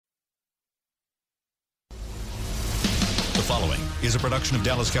following is a production of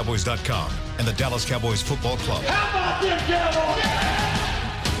DallasCowboys.com and the Dallas Cowboys Football Club. How about them Cowboys?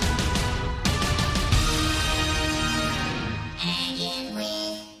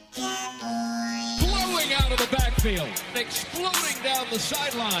 Blowing out of the backfield, exploding down the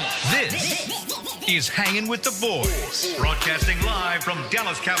sideline. This is Hanging with the Boys, broadcasting live from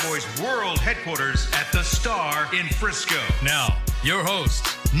Dallas Cowboys World Headquarters at the Star in Frisco. Now, your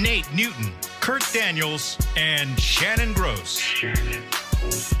hosts, Nate Newton, Kurt Daniels, and Shannon Gross.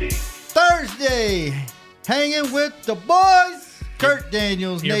 Thursday, Hanging with the Boys. Kurt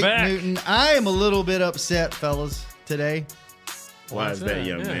Daniels, You're Nate back. Newton. I am a little bit upset, fellas, today. Why is that,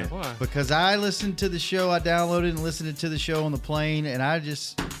 young man? Why? Because I listened to the show, I downloaded and listened to the show on the plane, and I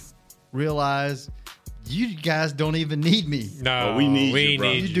just realized you guys don't even need me. No, Oh, we need you, bro.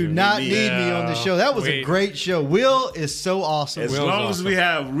 You do not need need me on the show. That was a great show. Will is so awesome. As Will's long as awesome. we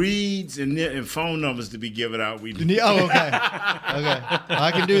have reads and phone numbers to be given out, we You need- oh, okay. Okay.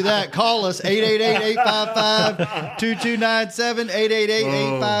 I can do that. Call us 888-855-2297,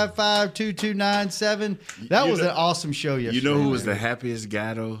 888-855-2297. That was an awesome show yesterday. You know who was the happiest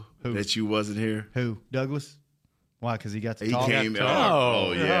guy, though, that you wasn't here? Who? Douglas? Why? Because he got to He talk? came.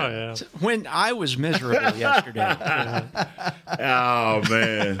 Oh, yeah. When I was miserable yesterday. Oh,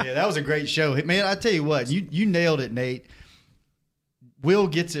 man. Yeah, that was a great show. Man, I tell you what, you nailed it, Nate. Will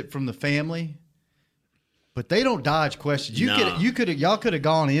gets it from the family, but they don't dodge questions. Nah. Y'all could have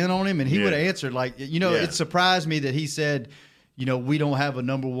gone in on him, and he Yeah. would have answered. Like, Yeah. it surprised me that he said, we don't have a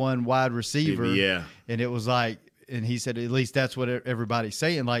number one wide receiver. Yeah. And it was like, and he said, at least that's what everybody's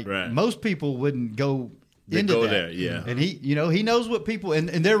saying. Like, Right. most people wouldn't go They into go that. there, yeah. And he knows what people, and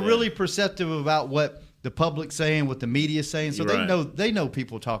they're really perceptive about what the public's saying, what the media's saying. So Right. they know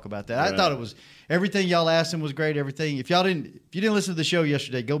people talk about that. I Right. thought it was everything y'all asked him was great. Everything. If you didn't listen to the show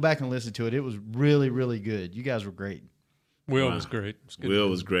yesterday, go back and listen to it. It was really, really good. You guys were great. Will was great. It was good. Will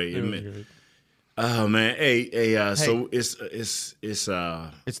was great. It was Man. great. Oh, man. Hey. So it's It's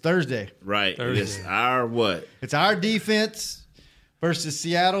Thursday. right. Thursday. It's our what? It's our defense versus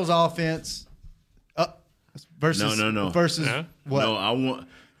Seattle's offense. Versus No. Versus Yeah? what? No,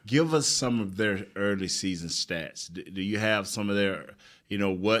 give us some of their early season stats. Do you have some of their,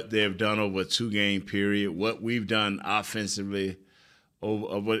 what they've done over a 2-game period, what we've done offensively,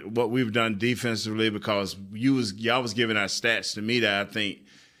 over what we've done defensively? Because y'all was giving our stats to me that I think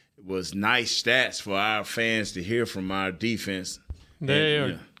was nice stats for our fans to hear from our defense. They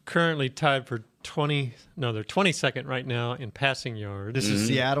And, are currently tied for 20. No, they're 22nd right now in passing yards. This is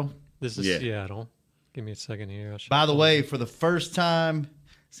Seattle. This is Yeah. Seattle. Give me a second here. By the way, for the first time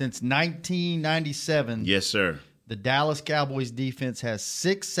since 1997, Yes, sir. the Dallas Cowboys defense has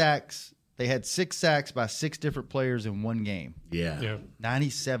 6 sacks. They had 6 sacks by 6 different players in one game. Yeah.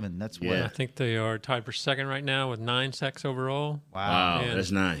 97. That's what. Yeah. I think they are tied for second right now with 9 sacks overall. Wow, And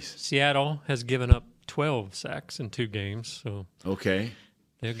that's nice. Seattle has given up 12 sacks in 2 games, so Okay.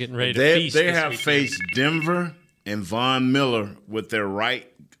 they're getting ready to They feast. they this have weekend. faced Denver and Von Miller with their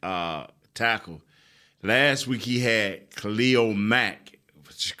right tackle. Last week he had Khalil Mack,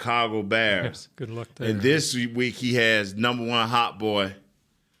 Chicago Bears. Good luck there. And this week he has number 1 hot boy,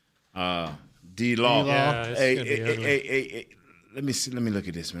 D-Law. Yeah, it's Hey, gonna be ugly. hey, let me see. Let me look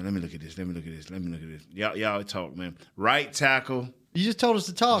at this, man. Let me look at this. Y'all talk, man. Right tackle. You just told us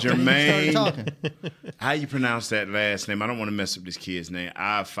to talk. and then Jermaine. you started talking. How you pronounce that last name? I don't want to mess up this kid's name.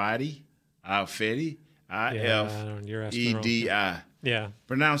 Alfedi? Yeah, you're asking the wrong I-F-E-D-I. Yeah,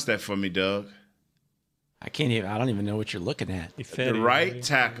 Pronounce that for me, Doug. I don't even know what you're looking at. The right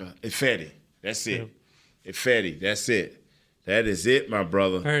tackle, Ifedi. That's it. Ifedi. That's it. That is it, my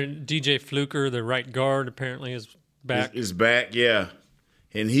brother. heard DJ Fluker, the right guard, apparently is back. Is back, yeah.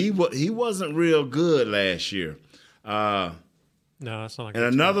 And he wasn't real good last year. No, it's not like And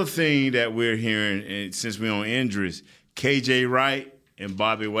that's another thing that we're hearing, and since we're on injuries, KJ Wright and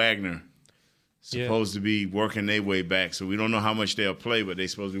Bobby Wagner supposed to be working their way back. So we don't know how much they'll play, but they're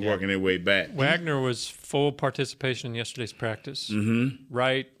supposed to be working their way back. Wagner was full participation in yesterday's practice. Mm-hmm.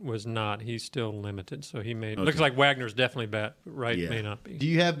 Wright was not. He's still limited, so he may. Looks like Wagner's definitely back. Wright Yeah. may not be. Do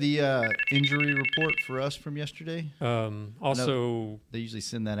you have the injury report for us from yesterday? Also, They usually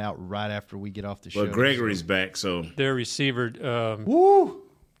send that out right after we get off the show. But Gregory's back, so their receiver, Woo!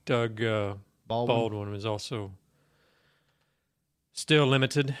 Doug Baldwin. Baldwin, was also still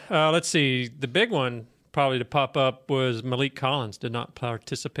limited. Let's see. The big one probably to pop up was Malik Collins did not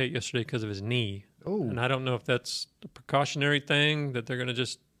participate yesterday because of his knee. Oh. And I don't know if that's a precautionary thing that they're going to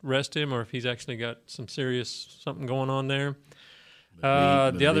just rest him or if he's actually got some serious something going on there.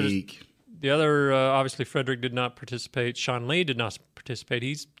 Malik. The other, obviously, Frederick did not participate. Sean Lee did not participate.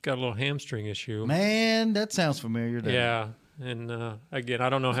 He's got a little hamstring issue. Man, that sounds familiar. Yeah. And again, I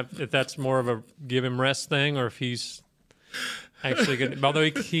don't know if that's more of a give him rest thing or if he's actually going to. Although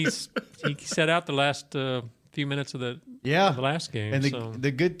he set out the last few minutes of the last game. And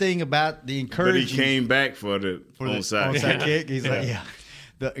the good thing about the encouraging. But he came back for the onside kick. He's like, yeah.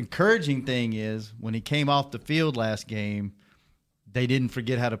 The encouraging thing is when he came off the field last game, they didn't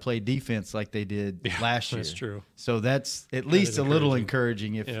forget how to play defense like they did last year. That's true. So that's at least a little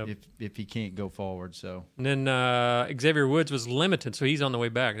encouraging if he can't go forward. So and then Xavier Woods was limited, so he's on the way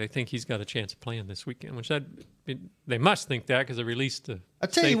back. They think he's got a chance of playing this weekend, which they must think that because they released the. I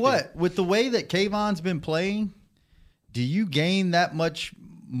tell you what, with the way that Kayvon's been playing, do you gain that much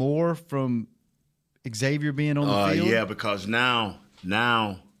more from Xavier being on the field? Yeah, because now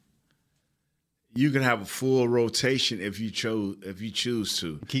you can have a full rotation if you choose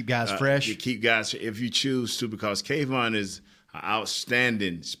to. Keep guys fresh. You keep guys if you choose to, because Kayvon is an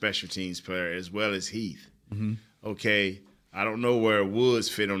outstanding special teams player as well as Heath. Mm-hmm. Okay, I don't know where Woods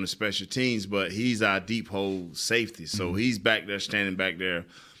fit on the special teams, but he's our deep hole safety. So he's back there, standing back there.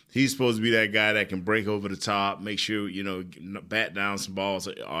 He's supposed to be that guy that can break over the top, make sure, bat down some balls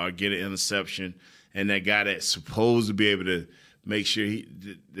or get an interception, and that guy that's supposed to be able to make sure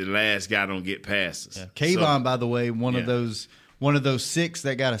the last guy don't get past us. Yeah. Kayvon, by the way, one of those 6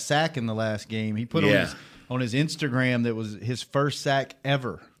 that got a sack in the last game. He put on his Instagram that was his first sack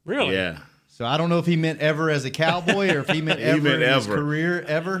ever. Really? Yeah. So I don't know if he meant ever as a Cowboy or if he meant ever in his career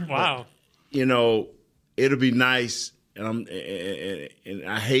ever. Wow. But, it'll be nice, and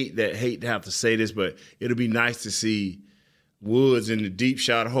I hate to have to say this, but it'll be nice to see Woods in the deep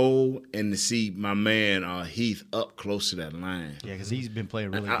shot hole and to see my man Heath up close to that line. Yeah, because he's been playing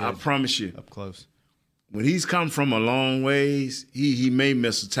really good. I promise you, up close. When he's come from a long ways, he may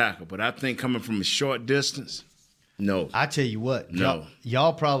miss a tackle, but I think coming from a short distance, no. I tell you what, no.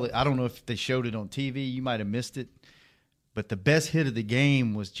 Y'all probably, I don't know if they showed it on TV. You might have missed it. But the best hit of the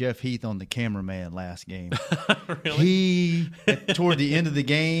game was Jeff Heath on the cameraman last game. Really? Toward the end of the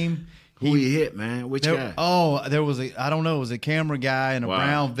game. Who he hit, man? Which guy? Oh, there was I don't know, it was a camera guy in a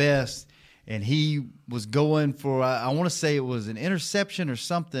brown vest, and he was going for, I want to say it was an interception or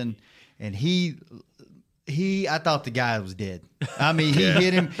something, and I thought the guy was dead. I mean, he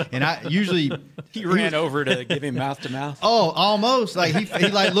hit him, and he ran over to give him mouth to mouth. Oh, almost. Like he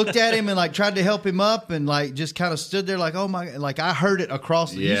like looked at him and like tried to help him up, and like just kind of stood there like, oh my, like I heard it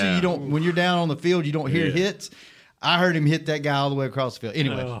across. Usually you don't, when you're down on the field, you don't hear hits. I heard him hit that guy all the way across the field.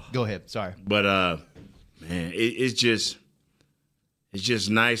 Anyway, go ahead. Sorry. But man, it's just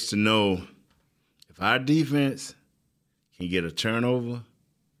nice to know if our defense can get a turnover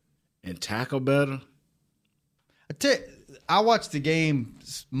and tackle better. I watched the game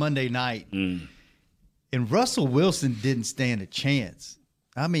Monday night, and Russell Wilson didn't stand a chance.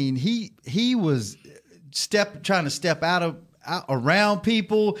 I mean, he was trying to step out around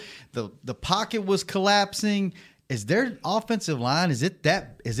people. The pocket was collapsing. Is their offensive line, is it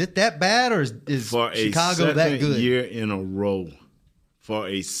that bad, or is Chicago that good? For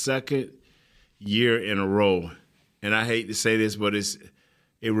a second year in a row, and I hate to say this, but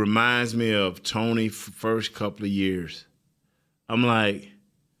it reminds me of Tony's first couple of years. I'm like,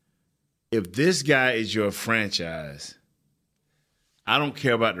 if this guy is your franchise, I don't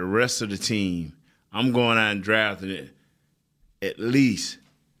care about the rest of the team. I'm going out and drafting it at least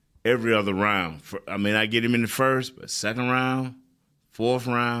every other round. I get him in the first, but second round, fourth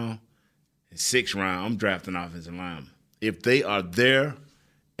round, and sixth round, I'm drafting offensive linemen. If they are there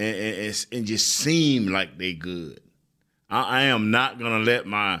and just seem like they good, I am not going to let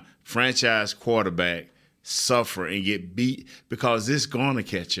my franchise quarterback suffer and get beat, because it's going to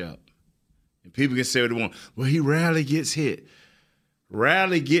catch up. And people can say what they want. Well, he rarely gets hit.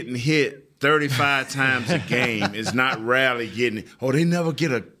 Rarely getting hit 35 times a game is not rarely getting – they never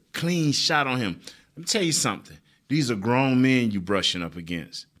get a clean shot on him. Let me tell you something. These are grown men you're brushing up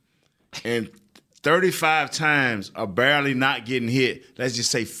against. And 35 times are barely not getting hit. Let's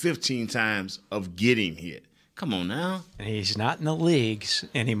just say 15 times of getting hit. Come on now. And he's not in the leagues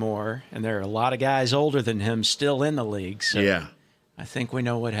anymore, and there are a lot of guys older than him still in the league. So yeah. I think we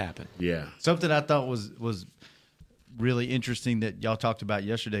know what happened. Yeah. Something I thought was really interesting that y'all talked about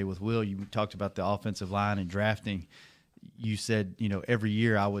yesterday with Will. You talked about the offensive line and drafting. You said, every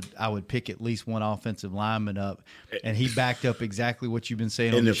year I would pick at least one offensive lineman up, and he backed up exactly what you've been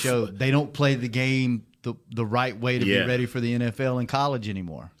saying on the show. They don't play the game the right way to be ready for the NFL and college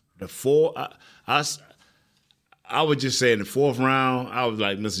anymore. I would just say in the fourth round, I was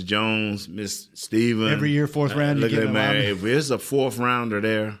like Mr. Jones, Miss Steven. Every year, fourth round, you get man. If there's a fourth rounder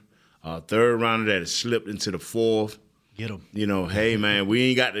there, a third rounder that has slipped into the fourth, get them. Hey man, we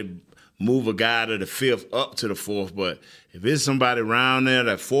ain't got to move a guy to the 5th up to the 4th. But if it's somebody around there,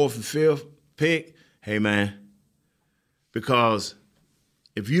 that 4th and 5th pick, hey, man, because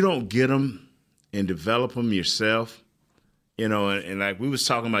if you don't get them and develop them yourself, you know, and like we was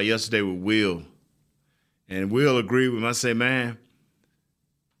talking about yesterday with Will, and Will agreed with me. I say, man,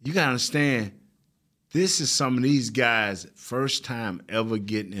 you got to understand, this is some of these guys' first time ever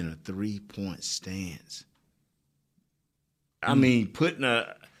getting in a 3-point stance. I mean, putting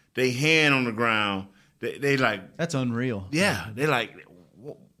their hand on the ground, they like. That's unreal. Yeah, they like,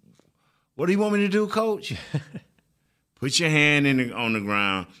 what do you want me to do, coach? Put your hand on the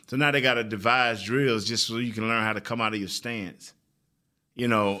ground. So now they got to devise drills just so you can learn how to come out of your stance. You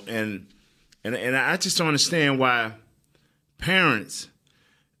know, and I just don't understand why parents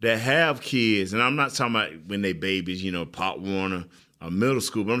that have kids, and I'm not talking about when they babies, you know, Pop Warner or middle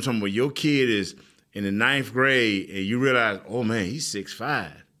school, but I'm talking about your kid is in the 9th grade and you realize, oh, man, he's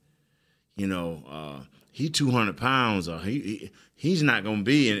 6'5". You know, he 200 pounds, or he's not going to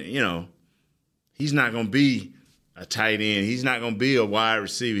be, you know, he's not going to be a tight end. He's not going to be a wide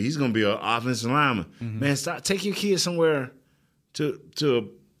receiver. He's going to be an offensive lineman. Mm-hmm. Man, take your kid somewhere to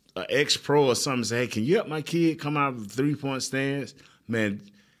an ex-pro or something and say, hey, can you help my kid come out of the 3-point stance, man,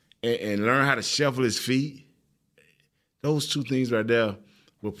 and learn how to shuffle his feet? Those two things right there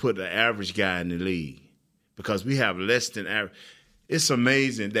will put the average guy in the league because we have less than average. It's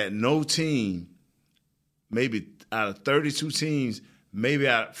amazing that no team, maybe out of 32 teams, maybe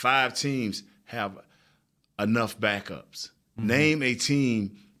out of 5 teams have enough backups. Mm-hmm. Name a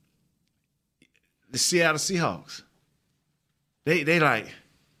team. The Seattle Seahawks. They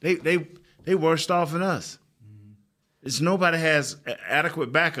worse off than us. Mm-hmm. It's nobody has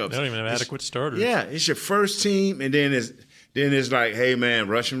adequate backups. They don't even have adequate starters. Yeah, it's your first team, and then it's like, hey man,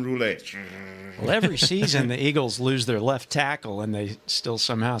 Russian roulette. Well, every season the Eagles lose their left tackle and they still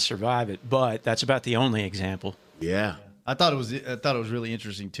somehow survive it. But that's about the only example. Yeah. I thought it was really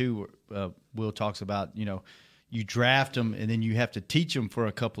interesting too. Will talks about, you know, you draft them and then you have to teach them for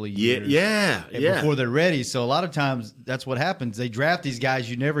a couple of years. Yeah. Before they're ready. So a lot of times that's what happens. They draft these guys,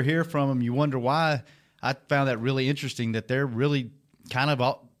 you never hear from them. You wonder why. I found that really interesting that they're really kind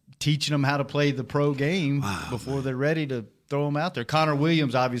of teaching them how to play the pro game before they're ready to throw them out there. Connor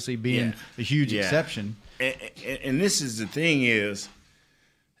Williams obviously being a huge exception. And this is the thing is,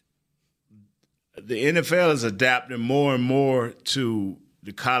 the NFL is adapting more and more to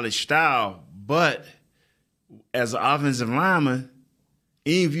the college style, but as an offensive lineman,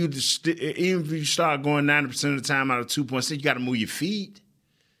 even if you start going 90% of the time out of 2-point stance, you got to move your feet.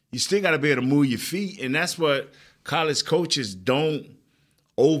 You still got to be able to move your feet, and that's what college coaches don't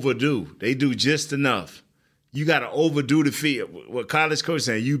overdo. They do just enough. You got to overdo the feet. What college coaches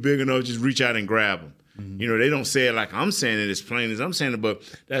saying, you big enough, just reach out and grab them. Mm-hmm. You know, they don't say it like I'm saying it as plain as I'm saying it, but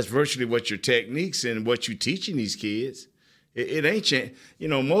that's virtually what your techniques and what you're teaching these kids. It ain't, you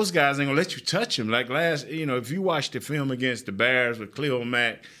know, most guys ain't going to let you touch them. Like if you watch the film against the Bears with Khalil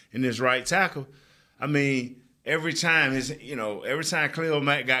Mack and his right tackle, I mean, every time Khalil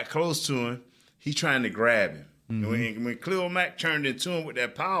Mack got close to him, he trying to grab him. Mm-hmm. When Khalil Mack turned into him with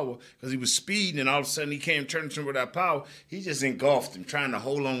that power, because he was speeding and all of a sudden he came turning to him with that power, he just engulfed him, trying to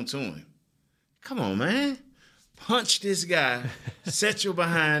hold on to him. Come on, man. Punch this guy, set your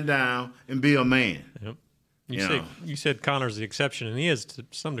behind down, and be a man. Yep. You said Connor's the exception, and he is to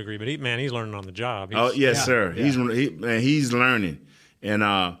some degree, but he's learning on the job. Sir. Yeah. He's learning.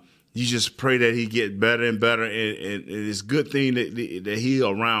 And you just pray that he get better and better. And it's a good thing that he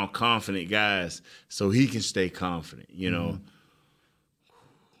around confident guys so he can stay confident, you know.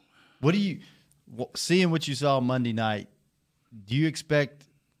 What do you – seeing what you saw Monday night,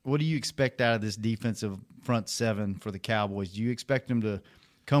 what do you expect out of this defensive front seven for the Cowboys? Do you expect them to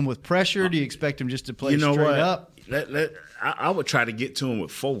come with pressure? Do you expect them just to play straight up? I would try to get to him with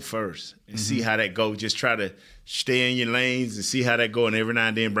 4 first and see how that go. Just try to stay in your lanes and see how that go, and every now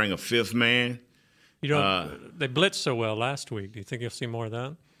and then bring a 5th man. You know, they blitzed so well last week. Do you think you'll see more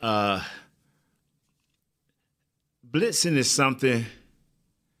of that? Blitzing is something,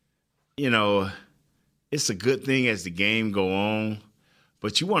 you know, it's a good thing as the game go on,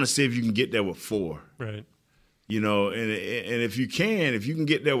 but you want to see if you can get there with 4. Right. You know, and if you can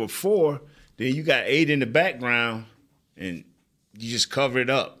get there with 4, then you got 8 in the background, and you just cover it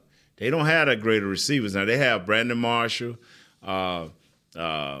up. They don't have that great of receivers now. They have Brandon Marshall, what's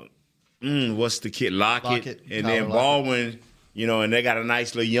the kid, Lockett, and then Baldwin. You know, and they got a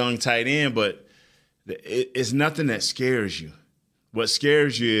nice little young tight end, but it's nothing that scares you. What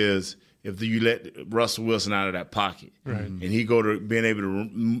scares you is if you let Russell Wilson out of that pocket, right, and he go to being able to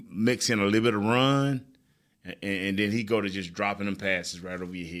mix in a little bit of run and then he go to just dropping them passes right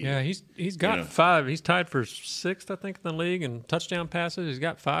over your head. Yeah, he's got 5. He's tied for 6th, I think, in the league in touchdown passes. He's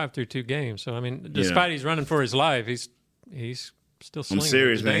got 5 through 2 games. So I mean, despite he's running for his life, he's still swinging. I'm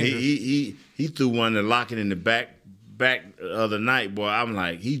serious, man. He threw one to Lockett in the back the other night, boy. I'm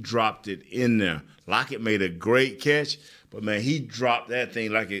like, he dropped it in there. Lockett made a great catch, but man, he dropped that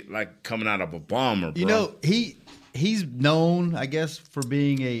thing like coming out of a bomber, bro. You know, he's known, I guess, for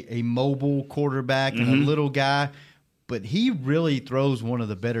being a mobile quarterback and a little guy, but he really throws one of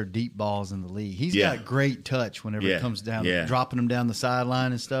the better deep balls in the league. He's got great touch whenever it comes down to dropping them down the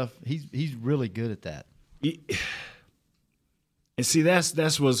sideline and stuff. He's really good at that. And see,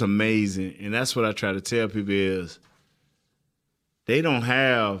 that's what's amazing, and that's what I try to tell people is they don't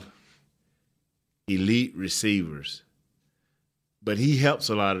have elite receivers. But he helps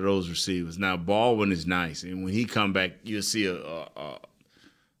a lot of those receivers. Now, Baldwin is nice, and when he come back, you'll see a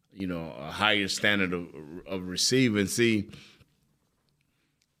higher standard of receiving. See,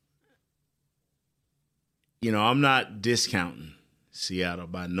 I'm not discounting Seattle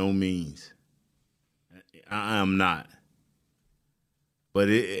by no means. I am not. But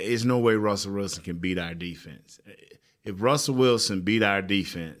it's no way Russell Wilson can beat our defense. If Russell Wilson beat our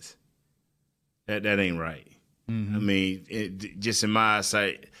defense, that ain't right. I mean, just in my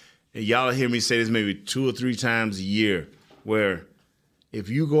eyesight, y'all hear me say this maybe 2 or 3 times a year, where if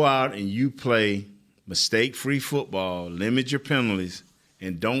you go out and you play mistake-free football, limit your penalties,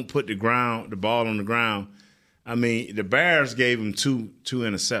 and don't put the ball on the ground. I mean, the Bears gave them two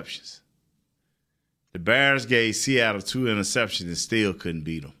interceptions. The Bears gave Seattle 2 interceptions and still couldn't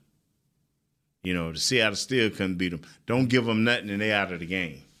beat them. The Seattle still couldn't beat them. Don't give them nothing and they out of the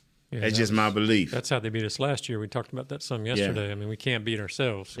game. Yeah, that's just my belief. That's how they beat us last year. We talked about that some yesterday. Yeah. I mean, we can't beat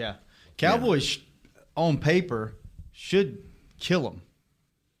ourselves. Yeah. Cowboys, on paper, should kill them.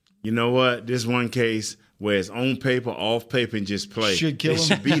 You know what? This one case where it's on paper, off paper, and just play. Should kill them?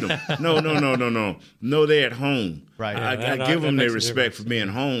 Should beat them. No. No, they're at home. Right. I give them their respect for being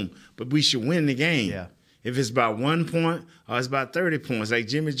home, but we should win the game. Yeah. If it's by 1 point or it's by 30 points, like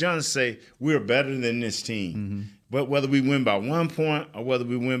Jimmy Johnson say, we're better than this team. Mm-hmm. But whether we win by 1 point or whether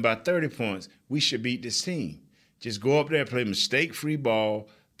we win by 30 points, we should beat this team. Just go up there, play mistake-free ball,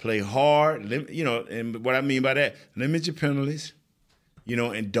 play hard, and what I mean by that, limit your penalties,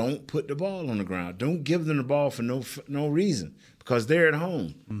 and don't put the ball on the ground. Don't give them the ball for no reason because they're at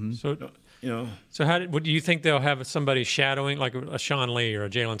home. Mm-hmm. So what do you think they'll have somebody shadowing, like a Sean Lee or a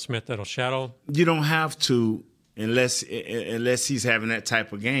Jalen Smith that'll shadow? You don't have to unless he's having that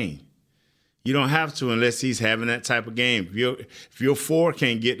type of game. You don't have to unless he's having that type of game. If your 4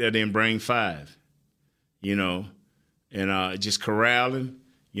 can't get there, then bring 5. And just corral him.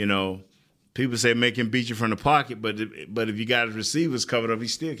 People say make him beat you from the pocket, but if you got his receivers covered up, he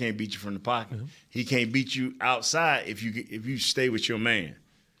still can't beat you from the pocket. Mm-hmm. He can't beat you outside if you stay with your man.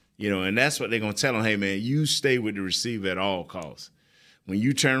 And that's what they're gonna tell him. Hey man, you stay with the receiver at all costs. When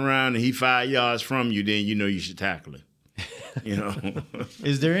you turn around and he 5 yards from you, then you should tackle him.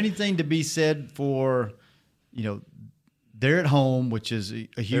 Is there anything to be said for, they're at home, which is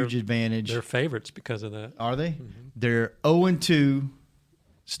a huge advantage. They're favorites because of that. Are they? Mm-hmm. They're 0-2.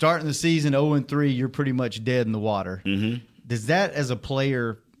 Starting the season 0-3, you're pretty much dead in the water. Mm-hmm. Does that, as a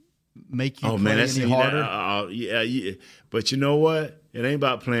player, make you play any harder? Yeah. But you know what? It ain't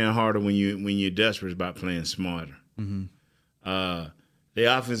about playing harder when you're desperate. It's about playing smarter. Mm-hmm.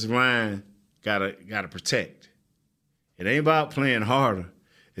 The offensive line gotta protect. It ain't about playing harder.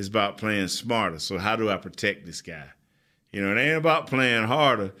 It's about playing smarter. So how do I protect this guy? It ain't about playing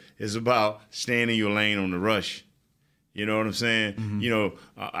harder. It's about staying in your lane on the rush. You know what I'm saying? Mm-hmm.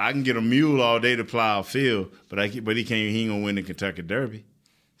 I can get a mule all day to plow a field, but he ain't gonna win the Kentucky Derby.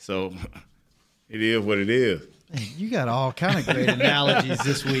 So it is what it is. Man, you got all kind of great analogies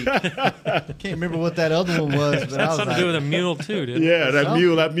this week. Can't remember what that other one was. But that's something to do with a mule too, didn't it? Yeah,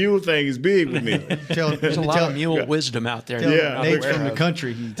 that mule thing is big with me. There's a lot of mule wisdom out there. Nate's from the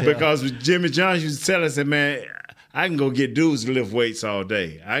country. Because Jimmy Johnson used to tell us that, man, I can go get dudes to lift weights all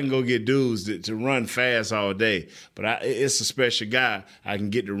day. I can go get dudes to run fast all day. But it's a special guy I can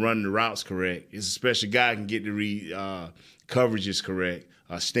get to run the routes correct. It's a special guy I can get to read coverages correct.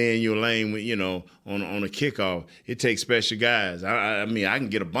 Stay in your lane with, on a kickoff. It takes special guys. I mean, I can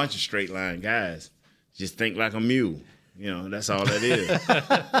get a bunch of straight line guys. Just think like a mule. That's all that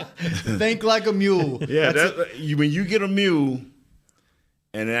is. Think like a mule. Yeah, when you get a mule,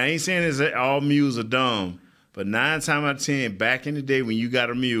 and I ain't saying that all mules are dumb, but 9 times out of 10, back in the day when you got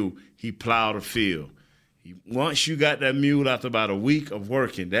a mule, he plowed a field. Once you got that mule after about a week of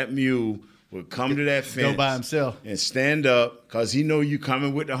working, that mule would come to that fence. Go by himself. And stand up because he know you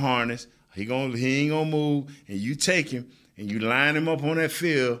coming with the harness. He ain't gonna move, and you take him and you line him up on that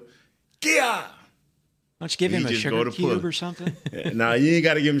field. Yeah. Don't you give him a sugar cube or something? Nah, you ain't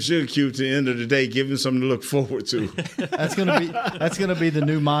got to give him a sugar cube to the end of the day. Give him something to look forward to. That's gonna be the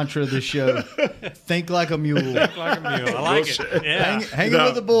new mantra of this show. Think like a mule. Think like a mule. I like it. Yeah. Hanging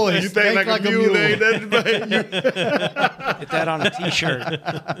with the boys. You think like a mule. Ain't nothing but you. Get that on a T-shirt.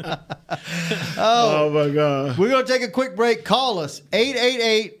 Oh, my God. We're going to take a quick break. Call us,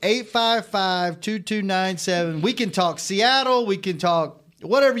 888-855-2297. We can talk Seattle. We can talk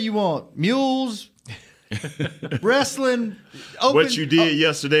whatever you want. Mules, wrestling. What you did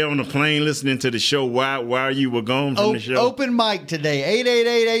yesterday on the plane listening to the show while you were gone from the show. Open mic today,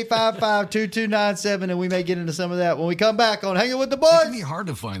 888-855-2297, and we may get into some of that when we come back on Hanging with the Boys. It can be hard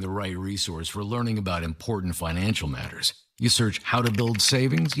to find the right resource for learning about important financial matters. You search how to build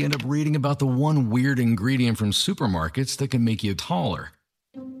savings, you end up reading about the one weird ingredient from supermarkets that can make you taller.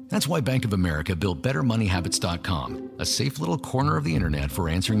 That's why Bank of America built BetterMoneyHabits.com, a safe little corner of the internet for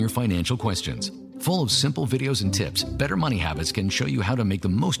answering your financial questions. Full of simple videos and tips, Better Money Habits can show you how to make the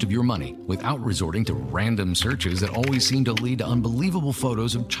most of your money without resorting to random searches that always seem to lead to unbelievable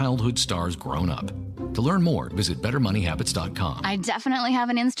photos of childhood stars grown up. To learn more, visit BetterMoneyHabits.com. I definitely have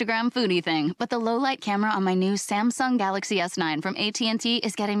an Instagram foodie thing, but the low-light camera on my new Samsung Galaxy S9 from AT&T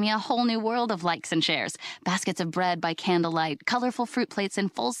is getting me a whole new world of likes and shares. Baskets of bread by candlelight, colorful fruit plates in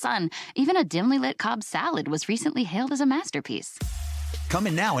full sun. Even a dimly lit Cobb salad was recently hailed as a masterpiece. Come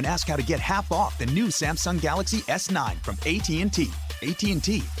in now and ask how to get half off the new Samsung Galaxy S9 from AT&T.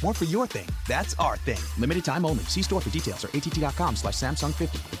 AT&T, more for your thing. That's our thing. Limited time only. See store for details or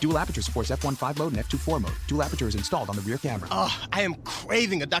att.com/Samsung50. With dual aperture supports f1.5 mode and f2.4 mode. Dual aperture is installed on the rear camera. Oh, I am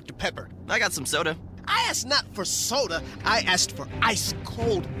craving a Dr. Pepper. I got some soda. I asked not for soda. I asked for ice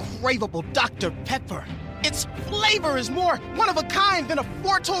cold, craveable Dr. Pepper. Its flavor is more one of a kind than a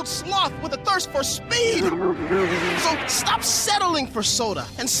four-toed sloth with a thirst for speed. So stop settling for soda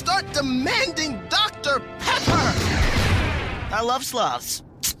and start demanding Dr. Pepper. I love sloths.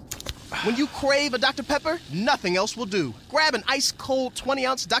 When you crave a Dr. Pepper, nothing else will do. Grab an ice-cold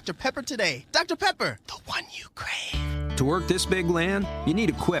 20-ounce Dr. Pepper today. Dr. Pepper, the one you crave. To work this big land, you need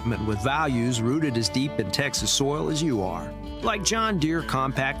equipment with values rooted as deep in Texas soil as you are. Like John Deere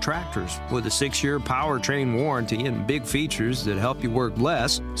compact tractors with a 6-year powertrain warranty and big features that help you work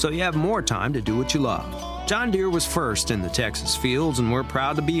less so you have more time to do what you love. John Deere was first in the Texas fields, and we're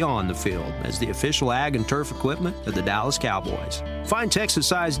proud to be on the field as the official ag and turf equipment of the Dallas Cowboys. Find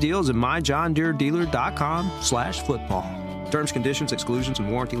Texas-sized deals at myjohndeeredealer.com/football. Terms, conditions, exclusions,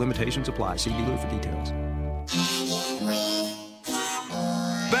 and warranty limitations apply. See dealer for details.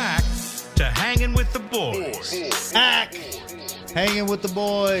 Back to Hanging with the Boys. Back. Hanging with the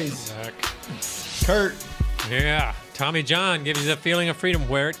boys. Kurt. Yeah. Tommy John gives you that feeling of freedom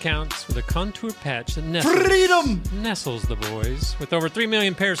where it counts with a contour patch that nestles the boys. With over 3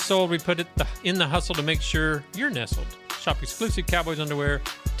 million pairs sold, we put it in the hustle to make sure you're nestled. Shop exclusive Cowboys underwear,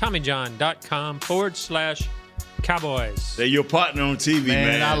 TommyJohn.com/Cowboys. They're your partner on TV,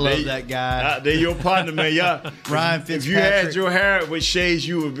 man. I love that guy. They're your partner, man. Y'all, Ryan Fitzpatrick. If you had your hair with shades,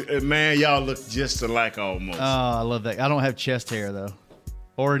 you would, man, y'all look just alike almost. Oh, I love that. I don't have chest hair, though.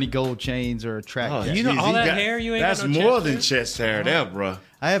 Or any gold chains or a track. Oh, you know all that hair you ain't that's got no more chest than hair? chest hair there, bro.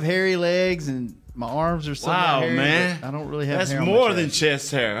 I have hairy legs and my arms are somewhat hairy, man. but I don't really have That's hair on more my than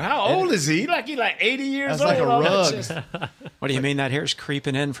chest hair. How old is he? Like 80 years That's old? like a rug. What do you mean that hair's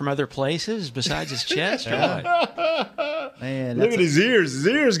creeping in from other places besides his chest? Or what? Man, Look at his ears. His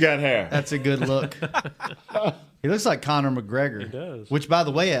ears got hair. That's a good look. He looks like Conor McGregor. He does. Which, by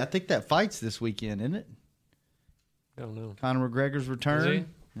the way, I think that fight's this weekend, isn't it? Don't know. Conor McGregor's return. Is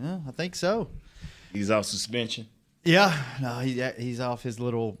Yeah, I think so. He's off suspension. Yeah, no, he's off his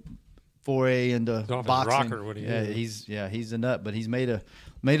little foray into He's off his boxing. rocker, what he is. He's a nut, but he's made a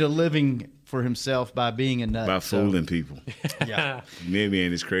living for himself by being a nut. By fooling people. Yeah, Maybe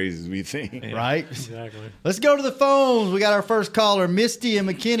ain't as crazy as we think. Yeah, right. Exactly. Let's go to the phones. We got our first caller, Misty and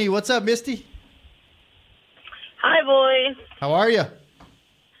McKinney. What's up, Misty? Hi, boys. How are you?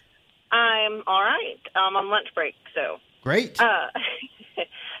 I'm all right. I'm on lunch break, so. Great. I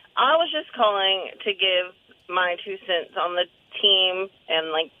was just calling to give my 2 cents on the team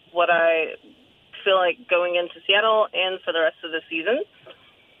and, like, what I feel like going into Seattle and for the rest of the season.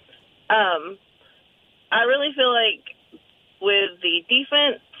 I really feel like with the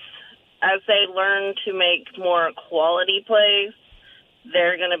defense, as they learn to make more quality plays,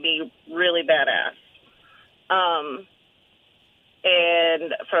 they're going to be really badass.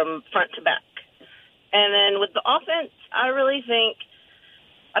 And from front to back. And then with the offense, I really think,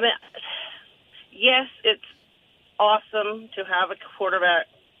 yes, it's awesome to have a quarterback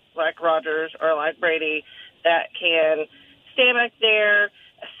like Rodgers or like Brady that can stand back there,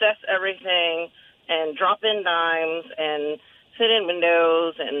 assess everything, and drop in dimes and sit in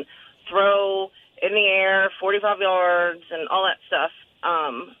windows and throw in the air 45 yards and all that stuff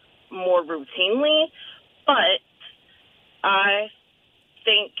more routinely. But I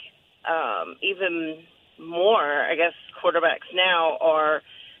think even more, I guess, quarterbacks now are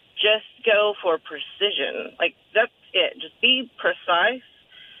just go for precision. Like, that's it. Just be precise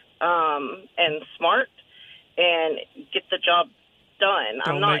and smart and get the job done.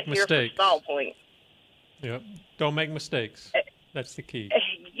 Don't I'm not make here mistakes. for style points. Yep. Don't make mistakes. That's the key.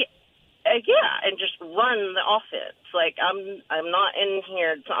 Yeah, and just run the offense. Like, I'm not in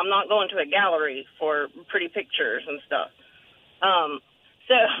here. So I'm not going to a gallery for pretty pictures and stuff.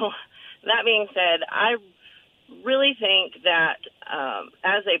 So that being said, I really think that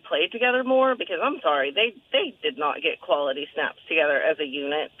as they played together more, because I'm sorry, they did not get quality snaps together as a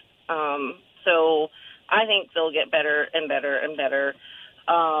unit. So I think they'll get better and better and better.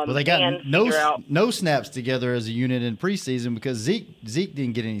 Well, they got no snaps together as a unit in preseason because Zeke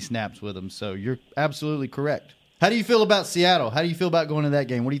didn't get any snaps with them. So you're absolutely correct. How do you feel about Seattle? How do you feel about going to that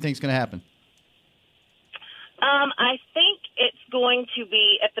game? What do you think is going to happen? I think it's going to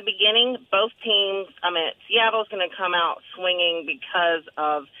be, at the beginning, both teams, Seattle's going to come out swinging because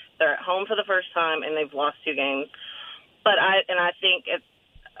of they're at home for the first time and they've lost 2 games. But I think if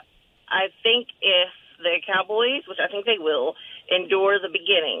the Cowboys, which I think they will, endure the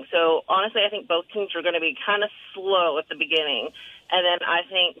beginning. So, honestly, I think both teams are going to be kind of slow at the beginning, and then I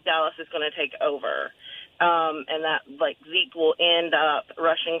think Dallas is going to take over. And that, like, Zeke will end up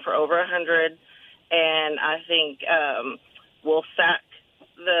rushing for over 100, and I think we'll sack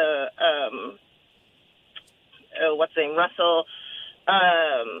the what's the name, Russell.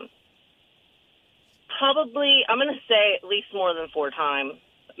 Probably, I'm going to say at least more than 4 times.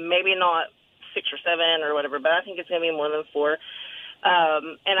 Maybe not 6 or 7 or whatever, but I think it's going to be more than 4.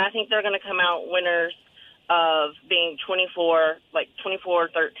 And I think they're going to come out winners of being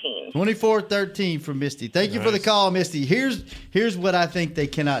 24-13. 24-13 from Misty. Thank you for the call, Misty. Here's what I think they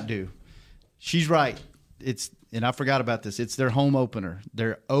cannot do. She's right. And I forgot about this. It's their home opener.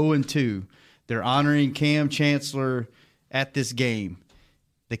 They're 0-2. They're honoring Cam Chancellor at this game.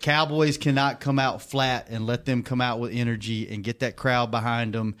 The Cowboys cannot come out flat and let them come out with energy and get that crowd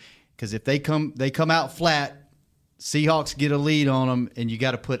behind them. Because if they come out flat, Seahawks get a lead on them, and you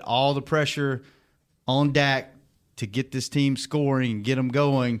got to put all the pressure on Dak to get this team scoring and get them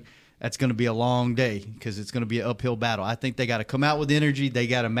going. That's going to be a long day because it's going to be an uphill battle. I think they got to come out with energy. They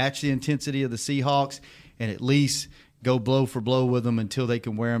got to match the intensity of the Seahawks and at least go blow for blow with them until they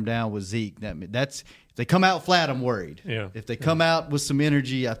can wear them down with Zeke. That's if they come out flat, I'm worried. Yeah. If they come out with some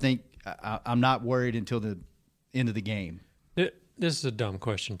energy, I think I'm not worried until the end of the game. This is a dumb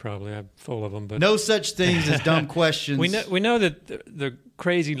question, probably. I'm full of them, but no such things as dumb questions. We know that the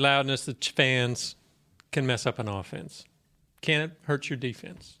crazy loudness of fans can mess up an offense. Can it hurt your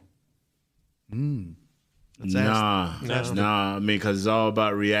defense? Nah. I mean, because it's all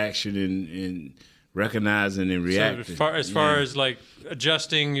about reaction and recognizing and reacting. So as far as like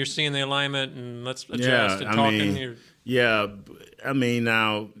adjusting, you're seeing the alignment and let's adjust and talking. I mean,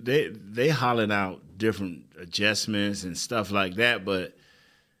 now they hollering out different adjustments and stuff like that, but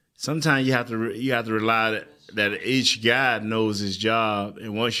sometimes you have to rely that each guy knows his job,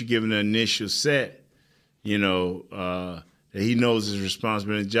 and once you give him the initial set, that he knows his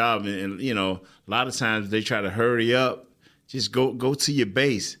responsibility and job, and a lot of times they try to hurry up. Just go to your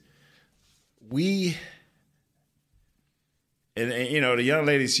base. The young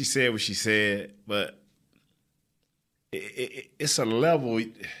lady, she said what she said, but it's a level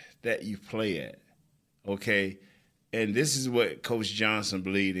that you play at. Okay, and this is what Coach Johnson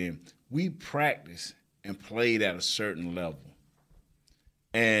believed in. We practiced and played at a certain level.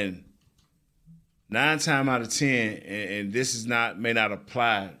 And 9 times out of 10, and this may not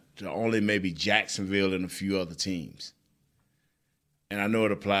apply to only maybe Jacksonville and a few other teams. And I know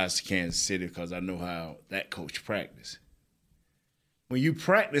it applies to Kansas City because I know how that coach practiced. When you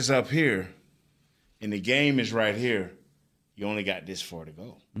practice up here and the game is right here, you only got this far to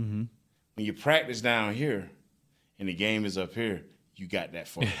go. Mm-hmm. When you practice down here and the game is up here, you got that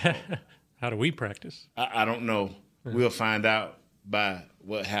far to go. How do we practice? I don't know. We'll find out by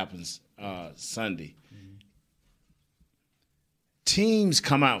what happens Sunday. Mm-hmm. Teams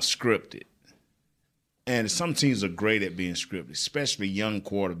come out scripted. And some teams are great at being scripted, especially young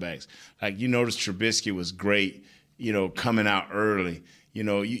quarterbacks. Like, you notice Trubisky was great, coming out early. You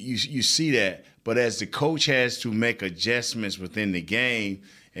know, you see that. But as the coach has to make adjustments within the game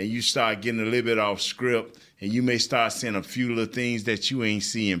and you start getting a little bit off script and you may start seeing a few little things that you ain't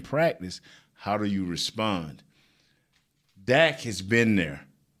see in practice, how do you respond? Dak has been there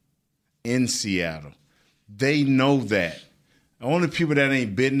in Seattle. They know that. The only people that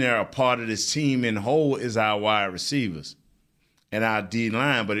ain't been there a part of this team in whole is our wide receivers and our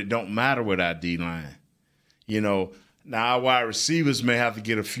D-line, but it don't matter with our D-line. You know, now our wide receivers may have to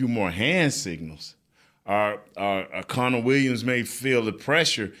get a few more hand signals. Our Connor Williams may feel the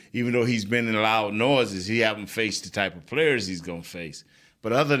pressure, even though he's been in loud noises. He haven't faced the type of players he's going to face.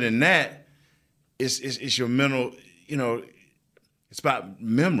 But other than that, it's your mental, you know, it's about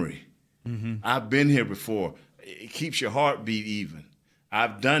memory. Mm-hmm. I've been here before. It keeps your heartbeat even.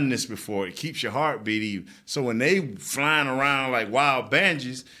 I've done this before. It keeps your heartbeat even. So when they flying around like wild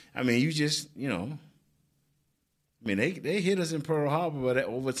banjos, I mean, you just, you know, I mean, they hit us in Pearl Harbor, but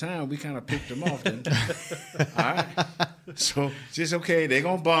over time we kind of picked them off. All right. So just okay, they're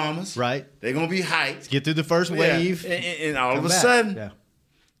going to bomb us. Right. They're going to be hyped. Let's get through the first wave. And all of a sudden,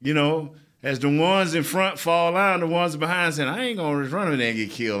 you know, as the ones in front fall out, the ones behind saying, I ain't going to just run in there and get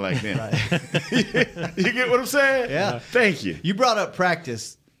killed like that. You get what I'm saying? Yeah. Thank you. You brought up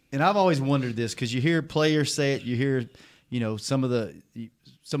practice, and I've always wondered this because you hear players say it. You hear, you know, some of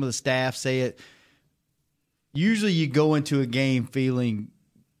the staff say it. Usually you go into a game feeling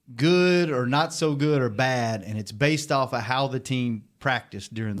good or not so good or bad, and it's based off of how the team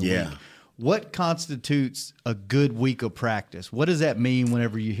practiced during the week. What constitutes a good week of practice? What does that mean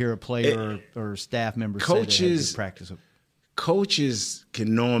whenever you hear a player or staff member say they had good practice? Coaches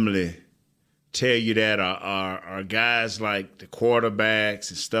can normally tell you that are guys like the quarterbacks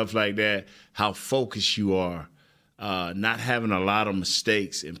and stuff like that, how focused you are. Not having a lot of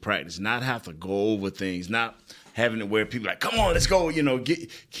mistakes in practice, not have to go over things, not having to where people like, come on, let's go, you know,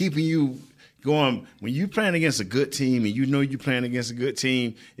 keeping you going. When you're playing against a good team and you know you're playing against a good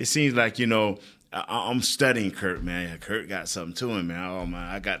team, it seems like, you know, I'm studying Kurt, man. Kurt got something to him, man. Oh, man,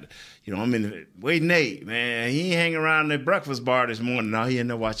 I got, you know, I'm in the, wait, Nate, man, he ain't hanging around the breakfast bar this morning. No, he in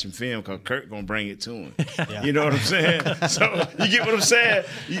there watching film because Kurt going to bring it to him. Yeah. You know what I'm saying? So you get what I'm saying?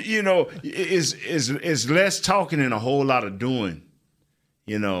 You know, it's less talking and a whole lot of doing,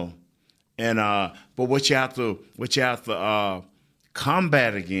 you know. And but what you have to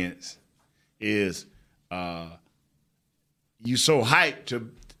combat against is you so hyped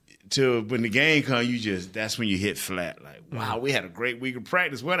to when the game comes, that's when you hit flat. Like, wow, we had a great week of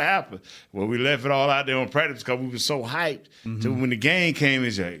practice. What happened? Well, we left it all out there on practice because we were so hyped. Mm-hmm. So when the game came,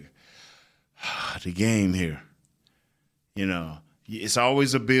 it's like, the game here. You know, it's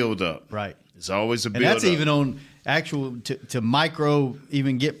always a build-up. Right. It's always a build-up. And that's even on actual to micro,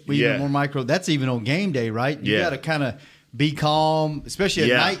 even get even more micro. That's even on game day, right? You got to kind of be calm, especially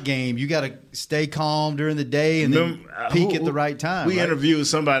a night game. You got to stay calm during the day and then peak at the right time. We interviewed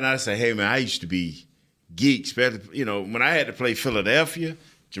somebody and I said, hey, man, I used to be geek, especially, you know, when I had to play Philadelphia,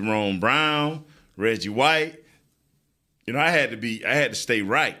 Jerome Brown, Reggie White. You know, I had to stay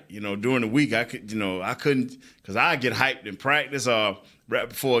right. You know, during the week, I couldn't, because I get hyped in practice or right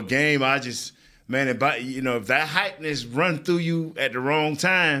before a game. I just, man, if that hypeness run through you at the wrong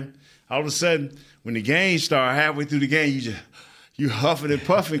time, all of a sudden, when the game started, halfway through the game, you huffing and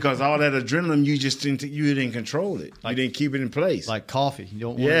puffing because all that adrenaline, you didn't control it. You didn't keep it in place. Like coffee. You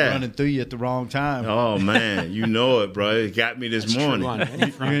don't want it running through you at the wrong time. Oh, man. You know it, bro. It got me this morning.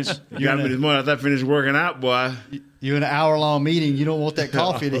 You got me this morning. After I finished working out, boy. You're in an hour-long meeting. You don't want that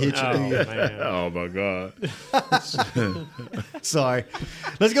coffee to hit you, do you? Man. Oh, my God. Sorry.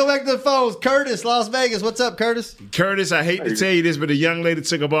 Let's go back to the phones. Curtis, Las Vegas. What's up, Curtis? Curtis, I hate to tell you this, but the young lady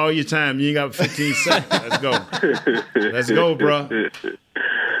took up all your time. You ain't got 15 seconds. Let's go. Let's go, bro.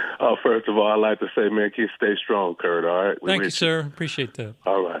 Oh, first of all, I'd like to say, man, keep stay strong, Kurt, all right? Thank you, sir. Appreciate that.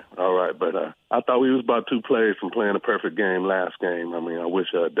 All right. But I thought we was about 2 plays from playing a perfect game last game. I mean, I wish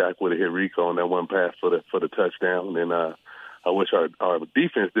Dak would have hit Rico on that one pass for the touchdown. And I wish our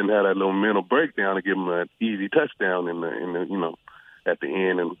defense didn't have that little mental breakdown to give them an easy touchdown in the you know, at the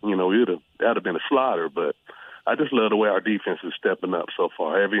end. And, you know, that'd have been a slaughter. But I just love the way our defense is stepping up so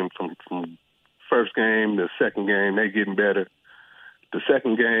far. Everything from first game to second game, they getting better. The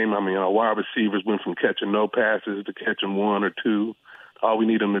second game, I mean, our wide receivers went from catching no passes to catching 1 or 2. All we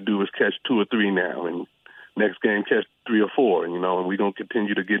need them to do is catch 2 or 3 now, and next game catch 3 or 4. You know, and we're gonna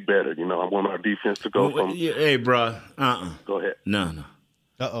continue to get better. You know, I want our defense to go from. Hey, bro. Go ahead. No.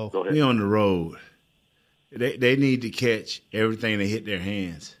 Uh-oh. Go ahead. We on the road. They need to catch everything that hit their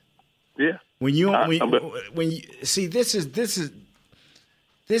hands. Yeah. When you see, this is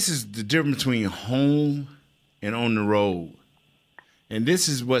the difference between home and on the road. and this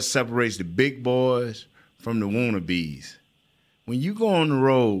is what separates the big boys from the wannabes. When you go on the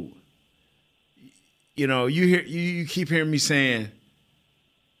road, you know, you keep hearing me saying,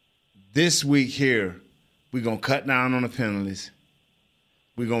 this week here, we're going to cut down on the penalties.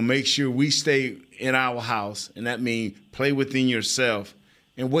 We're going to make sure we stay in our house, and that means play within yourself.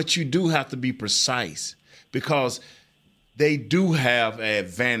 And what you do have to be precise, because they do have an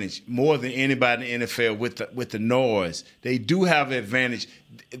advantage more than anybody in the NFL with the noise. They do have an advantage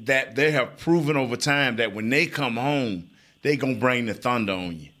that they have proven over time that when they come home, they going to bring the thunder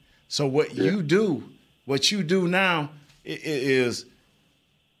on you. So what you do now is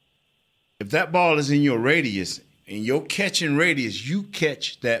if that ball is in your radius, in your catching radius, you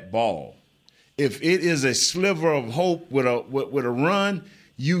catch that ball. If it is a sliver of hope with a run,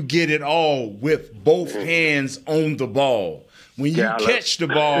 you get it all with both hands on the ball. When you catch the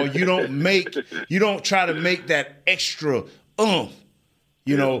ball, you don't try to make that extra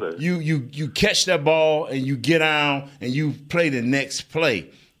You know, you catch that ball and you get down and you play the next play.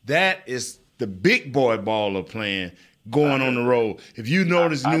 That is the big boy baller playing, going on the road. If you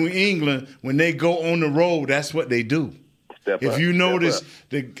notice New England, when they go on the road, that's what they do. If you notice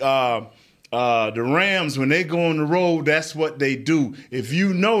the Rams, when they go on the road, that's what they do. If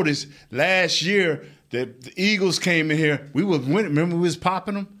you notice, last year, the Eagles came in here. We was winning. Remember we was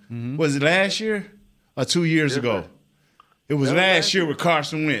popping them? Mm-hmm. Was it last year or 2 years ago? It was last year with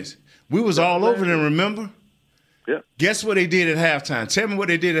Carson Wentz. We was all over them, remember? Yeah. Guess what they did at halftime? Tell me what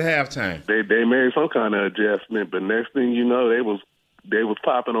they did at halftime. They made some kind of adjustment, but next thing you know, they was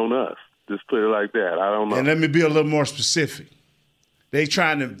popping on us. Just put it like that. I don't know. And let me be a little more specific. They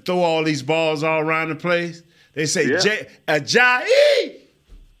trying to throw all these balls all around the place. They say, Ajayi!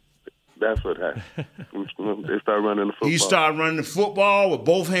 That's what happened. They started running the football. He started running the football with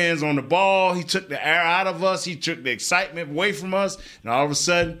both hands on the ball. He took the air out of us. He took the excitement away from us. And all of a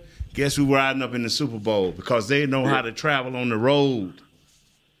sudden, guess who riding up in the Super Bowl? Because they know how to travel on the road.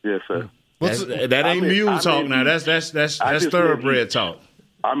 Yes, sir. That ain't mule talk now. That's thoroughbred talk.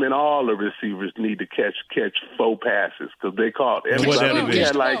 I mean, all the receivers need to catch 4 passes because they caught everybody.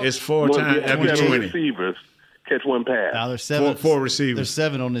 It's 4 times every 20 receivers. Catch 1 pass. Now there's 7. Four receivers. There's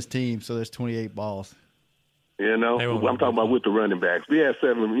 7 on this team, so there's 28 balls. You know, I'm talking about with the running backs. We had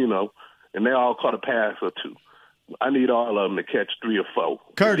 7, you know, and they all caught a pass or 2. I need all of them to catch 3 or 4.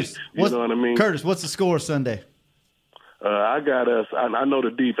 Curtis, you know what I mean? Curtis, what's the score Sunday? I got us. I know the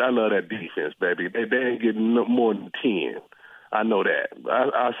defense. I love that defense, baby. They ain't getting no more than 10. I know that.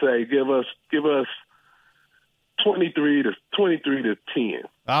 I say give us 23 to 10.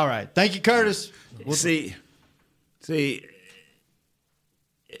 All right. Thank you, Curtis. See,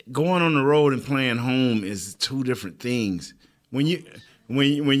 going on the road and playing home is 2 different things. When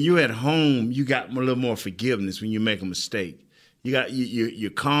you at home, you got a little more forgiveness when you make a mistake. You're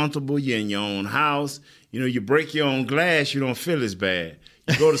comfortable. You're in your own house. You know, you break your own glass, you don't feel as bad.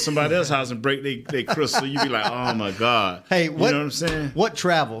 You go to somebody else's house and break their crystal, you be like, oh my God. Hey, you know what I'm saying? What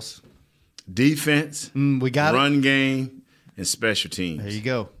travels? Defense, we got run game, and special teams. There you